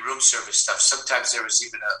 There'd be room service stuff. Sometimes there was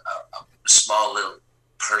even a small little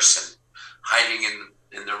person hiding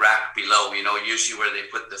in the rack below. Usually where they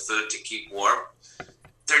put the food to keep warm.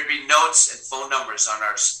 There'd be notes and phone numbers on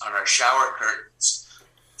our shower curtains.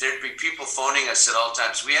 There'd be people phoning us at all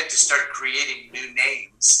times. We had to start creating new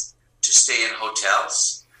names to stay in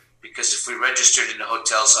hotels because if we registered in the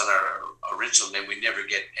hotels on our original name, we'd never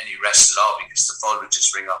get any rest at all because the phone would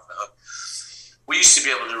just ring off the hook. We used to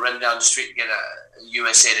be able to run down the street and get a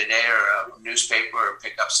USA Today or a newspaper or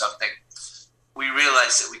pick up something. we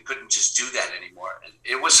realized that we couldn't just do that anymore. And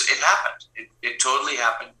it happened. It totally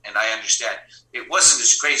happened, and I understand. It wasn't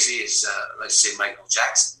as crazy as, let's say, Michael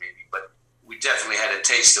Jackson, maybe, but we definitely had a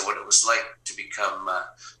taste of what it was like to become,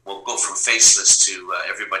 go from faceless to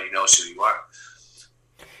everybody knows who you are.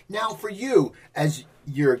 Now, for you, as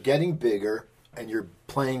you're getting bigger and you're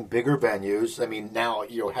playing bigger venues, I mean, now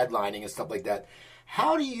you're headlining and stuff like that,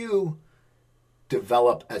 how do you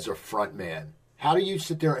develop as a front man? How do you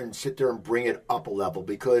sit there and bring it up a level?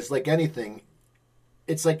 Because like anything,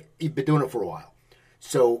 it's like you've been doing it for a while.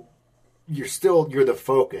 So you're the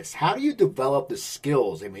focus. How do you develop the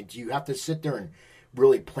skills? I mean, do you have to sit there and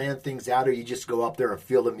really plan things out, or you just go up there and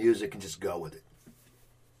feel the music and just go with it?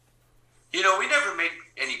 You know, we never made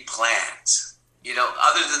any plans, you know,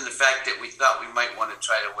 other than the fact that we thought we might want to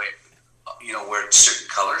try to wear certain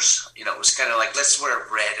colors. You know, it was kind of like, let's wear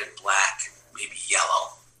red and black, maybe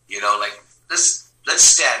yellow, you know, like, let's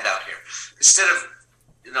stand out here. Instead of,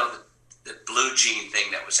 you know, the blue jean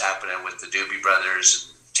thing that was happening with the Doobie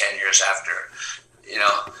Brothers and 10 years after, you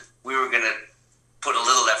know, we were going to put a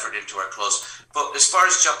little effort into our clothes. But as far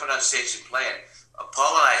as jumping on stage and playing,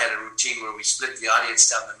 Paul and I had a routine where we split the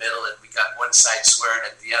audience down the middle and we got one side swearing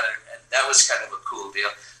at the other. And that was kind of a cool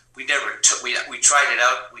deal. We tried it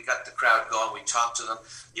out. We got the crowd going. We talked to them.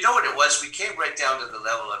 You know what it was? We came right down to the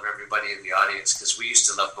level of everybody in the audience because we used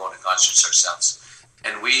to love going to concerts ourselves.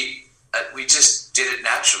 And we just did it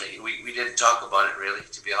naturally. We didn't talk about it really,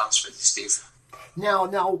 to be honest with you, Steve. Now,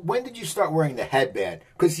 when did you start wearing the headband?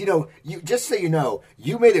 Because, you know, just so you know,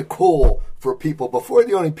 you made it cool for people. Before,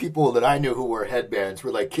 the only people that I knew who wore headbands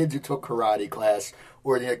were like kids who took karate class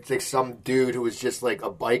or like some dude who was just like a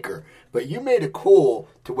biker. But you made it cool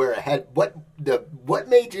to wear a head. What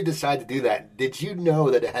made you decide to do that? Did you know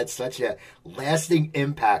that it had such a lasting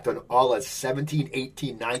impact on all us 17,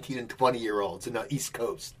 18, 19, and 20-year-olds in the East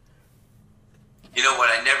Coast? You know what?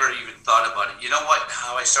 I never even thought about it. You know what?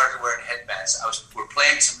 How I started wearing headbands. We're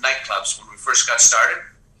playing some nightclubs when we first got started.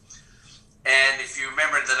 And if you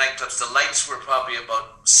remember the nightclubs, the lights were probably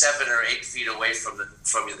about 7 or 8 feet away from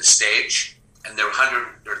the stage. And there were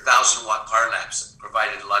 100 or 1,000 watt power lamps that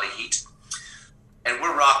provided a lot of heat. And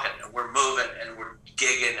we're rocking and we're moving and we're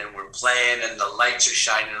gigging and we're playing and the lights are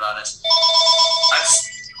shining on us.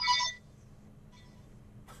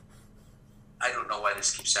 I don't know why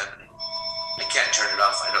this keeps happening. I can't turn it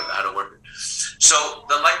off. I don't know how to work it. So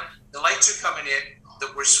the lights are coming in.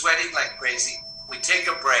 We're sweating like crazy. We take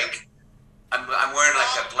a break. I'm wearing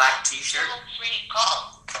like a black T-shirt.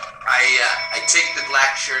 I take the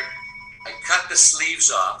black shirt. I cut the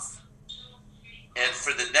sleeves off, and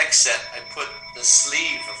for the next set, I put the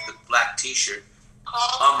sleeve of the black T-shirt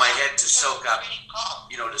on my head to soak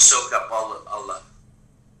up, all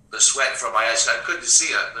the sweat from my eyes. I couldn't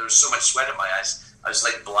see it. There was so much sweat in my eyes. I was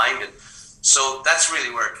like blinded. So that's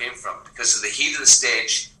really where it came from, because of the heat of the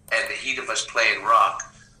stage and the heat of us playing rock.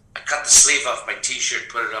 I cut the sleeve off my T-shirt,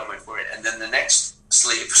 put it on my forehead, and then the next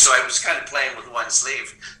sleeve. So I was kind of playing with one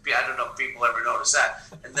sleeve. I don't know if people ever noticed that.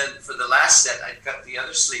 And then for the last set, I cut the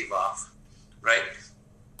other sleeve off, right?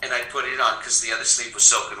 And I put it on because the other sleeve was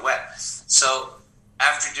soaking wet. So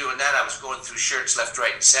after doing that, I was going through shirts left,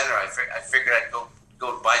 right, and center. I figured I'd go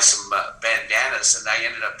and buy some bandanas, and I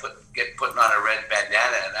ended up putting on a red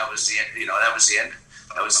bandana, and that was the end. You know, that was the end.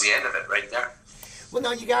 That was the end of it right there. Well,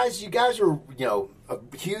 now you guys are, you know, a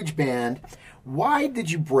huge band. Why did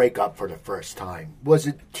you break up for the first time? Was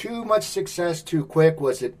it too much success too quick?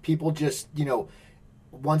 Was it people just, you know,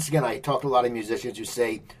 once again, I talk to a lot of musicians who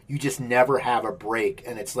say you just never have a break,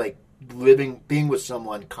 and it's like being with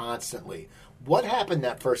someone constantly. What happened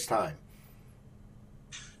that first time?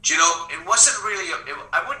 Do you know, it wasn't really,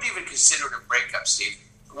 I wouldn't even consider it a breakup, Steve.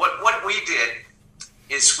 What we did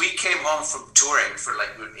is we came home from touring for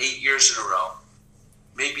like 8 years in a row,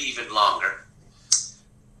 maybe even longer.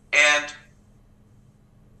 And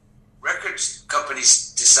records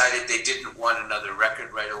companies decided they didn't want another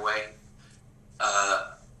record right away.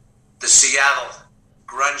 The Seattle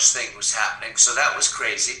grunge thing was happening, so that was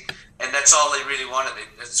crazy. And that's all they really wanted.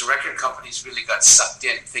 The record companies really got sucked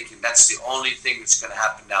in, thinking that's the only thing that's going to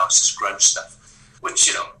happen now is this grunge stuff. Which,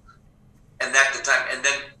 you know, and at the time, and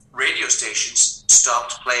then radio stations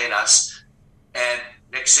stopped playing us, and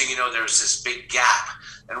next thing you know, there was this big gap.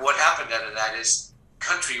 And what happened out of that is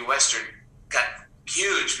country western got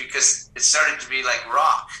huge because it started to be like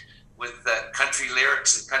rock with country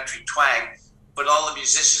lyrics and country twang. But all the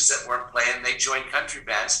musicians that weren't playing, they joined country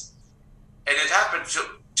bands. And it happened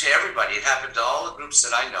to everybody. It happened to all the groups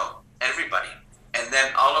that I know, everybody. And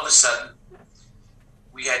then all of a sudden,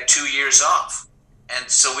 we had 2 years off. And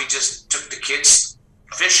so we just took the kids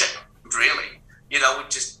fishing, really. You know, we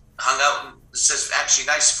just hung out it's just actually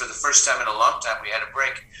nice. For the first time in a long time, we had a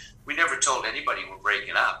break. We never told anybody we're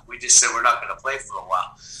breaking up. We just said we're not going to play for a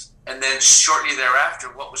while. And then shortly thereafter,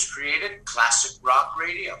 what was created? Classic rock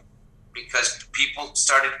radio. Because people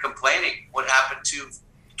started complaining. What happened to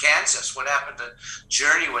Kansas? What happened to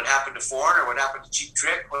Journey? What happened to Foreigner? What happened to Cheap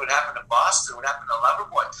Trick? What happened to Boston? What happened to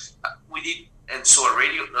Loverboy? And so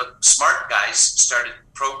smart guys started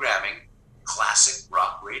programming classic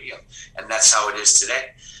rock radio. And that's how it is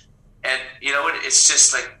today. And you know what? It's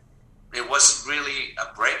just like, it wasn't really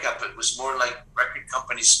a breakup. It was more like record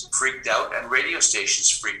companies freaked out and radio stations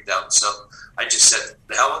freaked out. So I just said,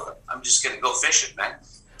 the hell with them. I'm just going to go fishing, man.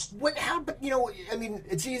 But I mean,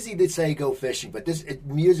 it's easy to say go fishing, but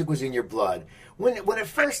music was in your blood. When it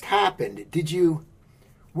first happened,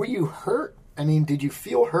 were you hurt? I mean, did you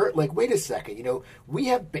feel hurt? Like, wait a second, we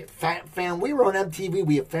have we were on MTV,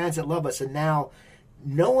 we have fans that love us, and now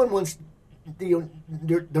no one wants, the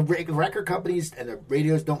record companies and the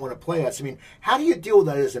radios don't want to play us. I mean, how do you deal with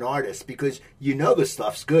that as an artist? Because the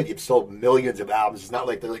stuff's good. You've sold millions of albums. It's not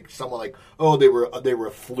like they're like someone like, oh, they were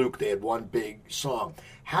a fluke. They had one big song.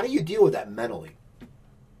 How do you deal with that mentally?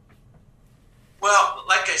 Well,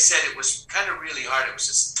 like I said, it was kind of really hard. It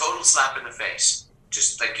was a total slap in the face,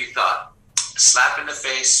 just like you thought. A slap in the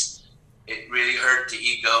face. It really hurt the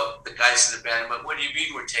ego. The guys in the band went, what do you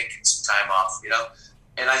mean we're taking some time off,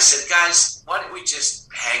 And I said, guys, why don't we just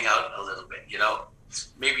hang out a little bit,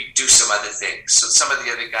 Maybe do some other things. So some of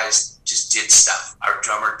the other guys just did stuff. Our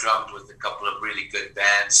drummer drummed with a couple of really good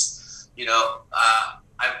bands.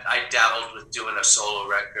 I dabbled with doing a solo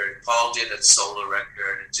record. Paul did a solo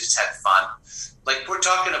record and just had fun. Like, we're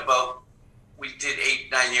talking about, we did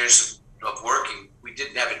 8-9 years of working. We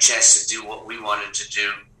didn't have a chance to do what we wanted to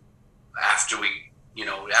do after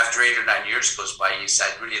after 8 or 9 years goes by. You said,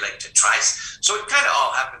 I'd really like to try. So it kind of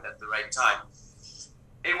all happened at the right time.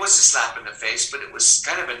 It was a slap in the face, but it was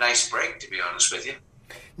kind of a nice break, to be honest with you.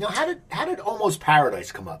 Now, how did Almost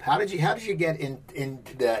Paradise come up? How did you get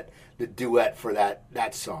into the duet for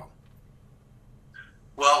that song?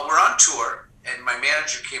 Well, we're on tour, and my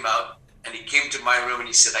manager came out, and he came to my room, and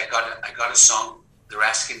he said, I got a song they're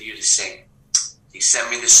asking you to sing. He sent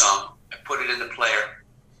me the song. I put it in the player.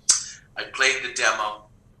 I played the demo.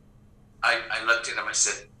 I looked at him. I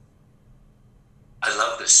said, I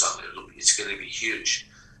love this song. It's going to be huge.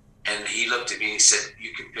 And he looked at me and he said,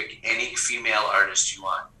 you can pick any female artist you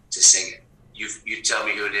want to sing it. You tell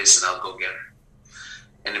me who it is, and I'll go get her.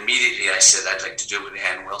 And immediately I said, I'd like to do it with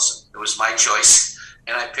Ann Wilson. It was my choice,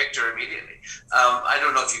 and I picked her immediately. I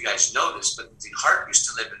don't know if you guys know this, but the Heart used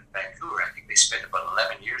to live in Vancouver. I think they spent about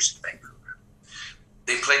 11 years in Vancouver.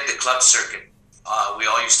 They played the club circuit. We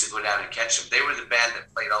all used to go down and catch them. They were the band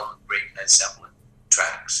that played all the great Led Zeppelin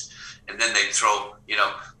tracks. And then they'd throw,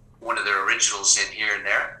 one of their originals in here and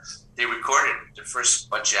there. They recorded their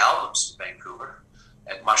first bunch of albums in Vancouver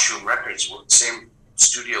at Mushroom Records, same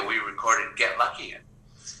studio we recorded Get Lucky in.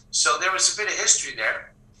 So there was a bit of history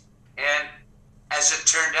there. And as it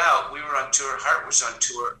turned out, we were on tour. Heart was on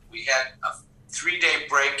tour. We had a 3-day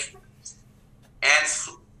break and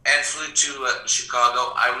flew to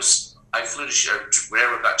Chicago. I flew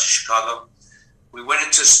to got to Chicago. We went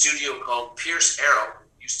into a studio called Pierce Arrow.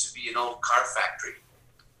 It used to be an old car factory.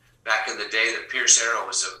 Back in the day, the Pierce Arrow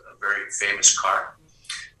was a very famous car.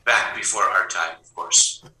 Back before our time, of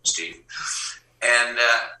course, Steve. And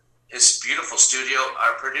it's a beautiful studio.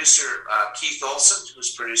 Our producer, Keith Olsen,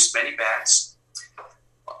 who's produced many bands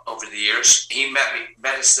over the years, he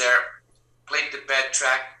met us there, played the bed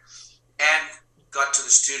track, and got to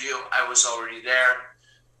the studio. I was already there.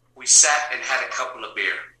 We sat and had a couple of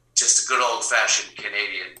beer. Just a good old-fashioned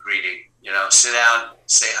Canadian greeting. Sit down,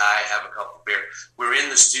 say hi, have a couple of beer. We're in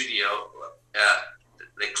the studio.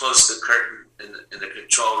 They closed the curtain in the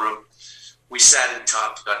control room. We sat and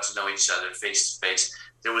talked, got to know each other face to face.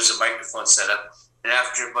 There was a microphone set up. And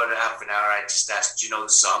after about a half an hour, I just asked, do you know the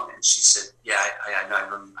song? And she said, yeah, I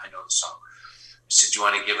know the song. I said, do you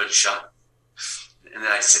want to give it a shot? And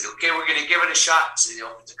then I said, okay, we're going to give it a shot. So they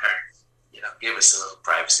opened the curtain. Gave us a little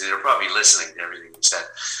privacy. They're probably listening to everything we said.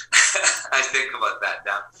 I think about that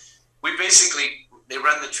now. They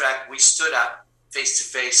run the track. We stood up face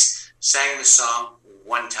to face, sang the song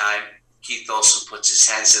one time. Keith Olsen puts his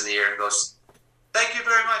hands in the air and goes, thank you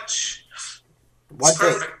very much.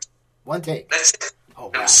 Perfect. One take. That's it. Oh,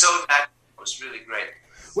 wow. It was so natural. It was really great.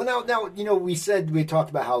 Well, now, we talked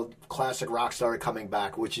about how classic rock started coming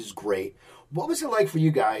back, which is great. What was it like for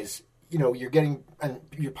you guys?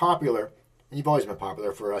 You're popular. And you've always been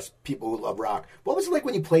popular for us people who love rock. What was it like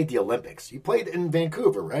when you played the Olympics? You played in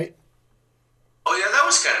Vancouver, right? Oh yeah, that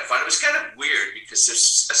was kind of fun. It was kind of weird because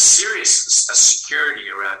there's a security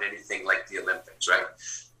around anything like the Olympics, right?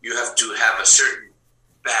 You have to have a certain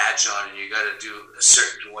badge on, and you got to do a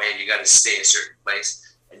certain way, and you got to stay a certain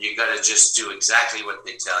place, and you got to just do exactly what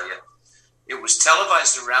they tell you. It was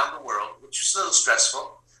televised around the world, which was a little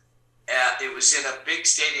stressful. It was in a big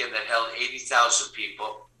stadium that held 80,000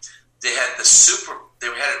 people. They had they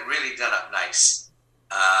had it really done up nice.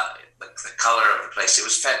 The color of the place, it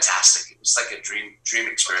was fantastic. It was like a dream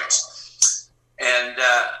experience. And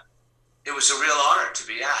it was a real honor to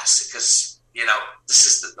be asked because, this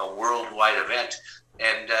is the worldwide event.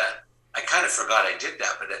 And I kind of forgot I did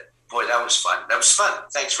that, but boy, that was fun. That was fun.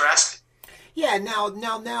 Thanks for asking. Yeah,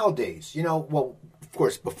 nowadays, well, of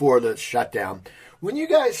course, before the shutdown, when you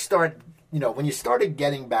guys when you started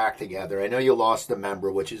getting back together, I know you lost a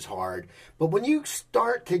member, which is hard, but when you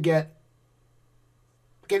start to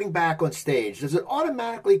getting back on stage, does it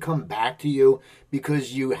automatically come back to you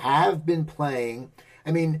because you have been playing?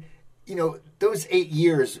 I mean, those 8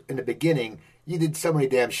 years in the beginning, you did so many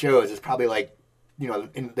damn shows. It's probably like,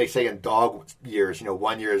 they say in dog years,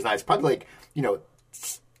 1 year is nice. It's probably like,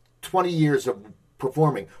 20 years of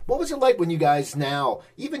performing. What was it like when you guys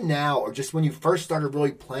even now, or just when you first started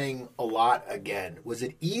really playing a lot again? Was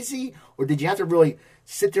it easy, or did you have to really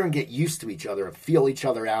sit there and get used to each other and feel each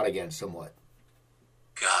other out again somewhat?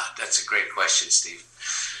 God, that's a great question, Steve.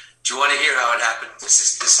 Do you want to hear how it happened? This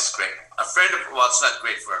is great. It's not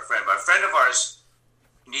great for our friend, but a friend of ours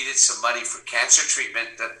needed some money for cancer treatment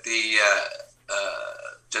that the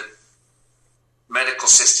medical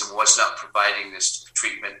system was not providing this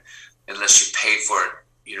treatment unless you paid for it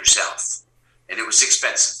yourself, and it was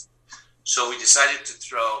expensive. So we decided to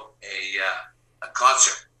throw a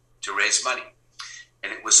concert to raise money,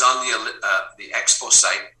 and it was on the Expo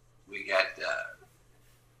site. We had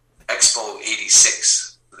Expo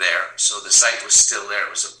 86 there, so the site was still there. It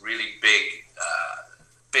was a really big,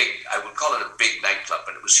 I would call it a big nightclub,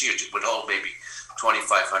 but it was huge. It would hold maybe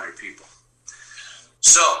 2,500 people.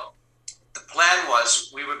 So the plan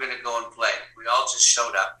was we were going to go and play. We all just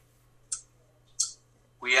showed up.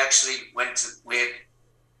 We actually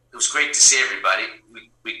it was great to see everybody.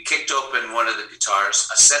 We kicked open one of the guitars.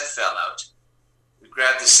 A set fell out. We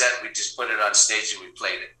grabbed the set, we just put it on stage, and we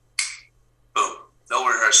played it. Boom. No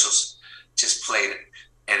rehearsals, just played it.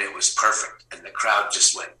 And it was perfect. And the crowd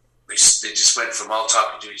just went. They just went from all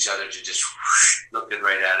talking to each other to just whoosh, looking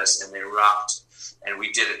right at us, and they rocked. And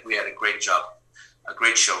we did it. We had a great job, a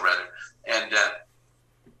great show, rather. And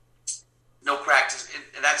no practice.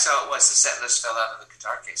 And that's how it was. The set list fell out of the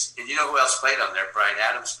guitar case. And you know who else played on there? Bryan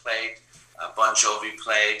Adams played. Bon Jovi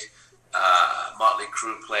played. Motley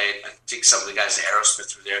Crue played. I think some of the guys at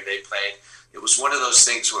Aerosmith were there. They played. It was one of those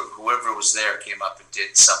things where whoever was there came up and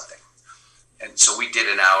did something. And so we did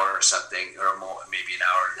an hour or something, or more, maybe an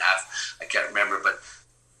hour and a half. I can't remember, but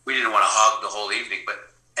we didn't want to hog the whole evening.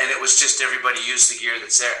 And it was just everybody use the gear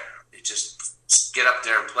that's there. You just get up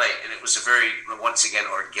there and play. And it was a very, once again,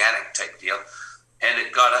 organic type deal. And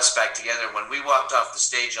it got us back together. When we walked off the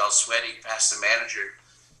stage all sweaty past the manager,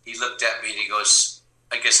 he looked at me and he goes,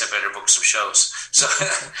 I guess I better book some shows. So,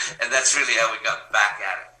 and that's really how we got back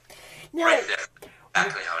at it. Now, right there.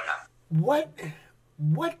 Exactly how it happened.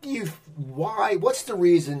 What's the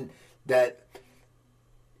reason that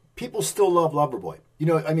people still love Loverboy?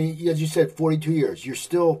 I mean, as you said, 42 years. You're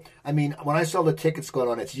still, I mean, when I saw the tickets going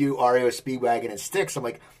on, it's you, REO Speedwagon, and Styx. I'm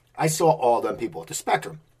like, I saw all them people at the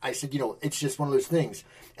Spectrum. I said, it's just one of those things.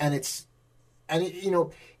 And it's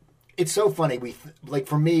so funny.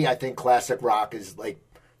 For me, I think classic rock is like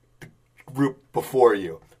the group before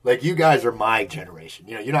you. Like, you guys are my generation.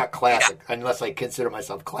 You're not classic, unless I consider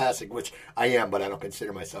myself classic, which I am, but I don't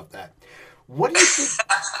consider myself that. What do you think?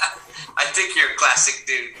 I think you're a classic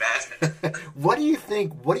dude, man. What do you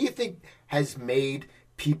think has made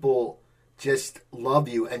people just love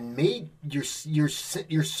you and made your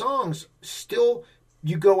songs still?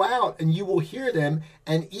 You go out and you will hear them,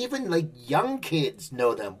 and even like young kids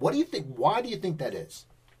know them. What do you think? Why do you think that is?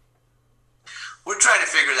 We're trying to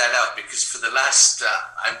figure that out because for the last,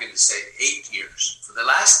 I'm going to say 8 years, for the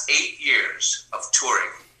last 8 years of touring,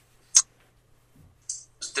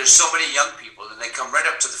 there's so many young people, and they come right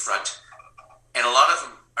up to the front, and a lot of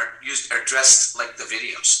them are dressed like the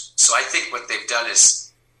videos. So I think what they've done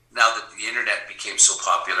is, now that the internet became so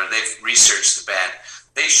popular, they've researched the band.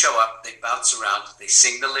 They show up, they bounce around, they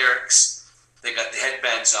sing the lyrics, they got the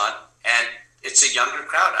headbands on, and it's a younger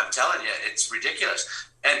crowd. I'm telling you, it's ridiculous.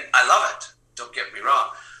 And I love it, don't get me wrong.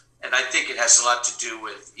 And I think it has a lot to do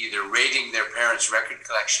with either raiding their parents' record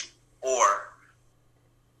collection or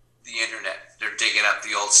the internet. They're digging up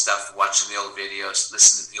the old stuff, watching the old videos,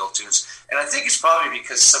 listening to the old tunes. And I think it's probably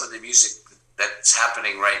because some of the music that's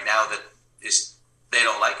happening right now they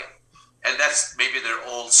don't like it. And that's maybe they're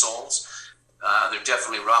old souls. They're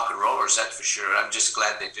definitely rock and rollers, that's for sure. I'm just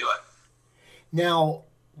glad they do it. Now,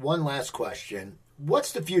 one last question.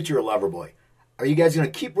 What's the future of Loverboy? Are you guys going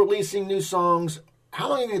to keep releasing new songs? How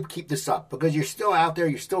long are you going to keep this up? Because you're still out there,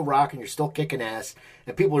 you're still rocking, you're still kicking ass,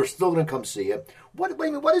 and people are still going to come see you. What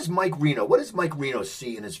is Mike Reno? What does Mike Reno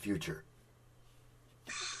see in his future?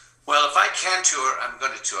 Well, if I can tour, I'm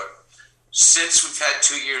going to tour. Since we've had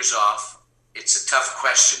 2 years off, it's a tough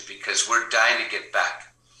question because we're dying to get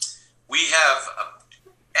back. We have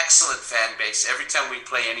an excellent fan base. Every time we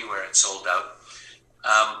play anywhere, it's sold out.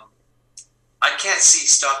 I can't see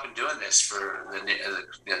stopping doing this for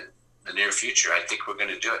the near future. I think we're going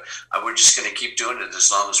to do it. We're just going to keep doing it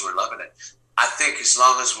as long as we're loving it. I think as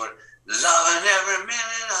long as we're loving every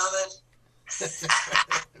minute of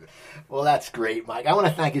it. Well, that's great, Mike. I want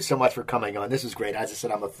to thank you so much for coming on. This is great. As I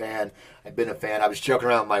said, I'm a fan. I've been a fan. I was joking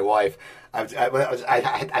around with my wife. I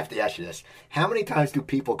have to ask you this. How many times do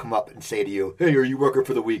people come up and say to you, hey, are you working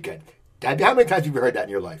for the weekend? How many times have you heard that in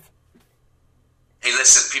your life? Hey,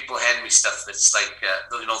 listen, people hand me stuff that's like,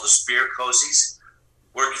 those beer cozies.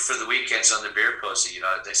 Working for the weekends on the beer cozy,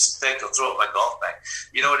 they think they'll throw it in my golf bag.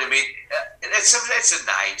 You know what I mean? It's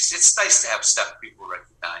nice to have stuff people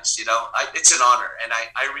recognize. It's an honor, and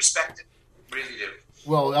I respect it. Really do.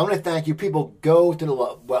 Well, I want to thank you. People, go to the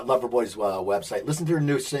Loverboy's website. Listen to their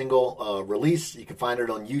new single release. You can find it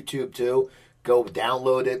on YouTube too. Go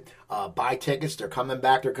download it. Buy tickets. They're coming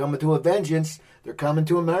back. They're coming to a vengeance. They're coming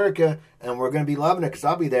to America, and we're going to be loving it because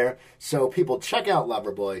I'll be there. So people, check out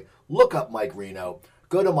Loverboy. Look up Mike Reno.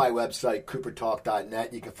 Go to my website,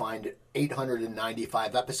 coopertalk.net. You can find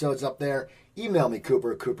 895 episodes up there. Email me,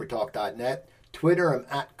 Cooper at coopertalk.net. Twitter, I'm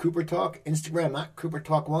at CooperTalk. Instagram, at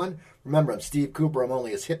CooperTalk1. Remember, I'm Steve Cooper. I'm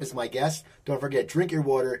only as hip as my guests. Don't forget, drink your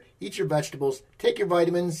water, eat your vegetables, take your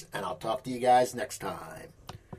vitamins, and I'll talk to you guys next time.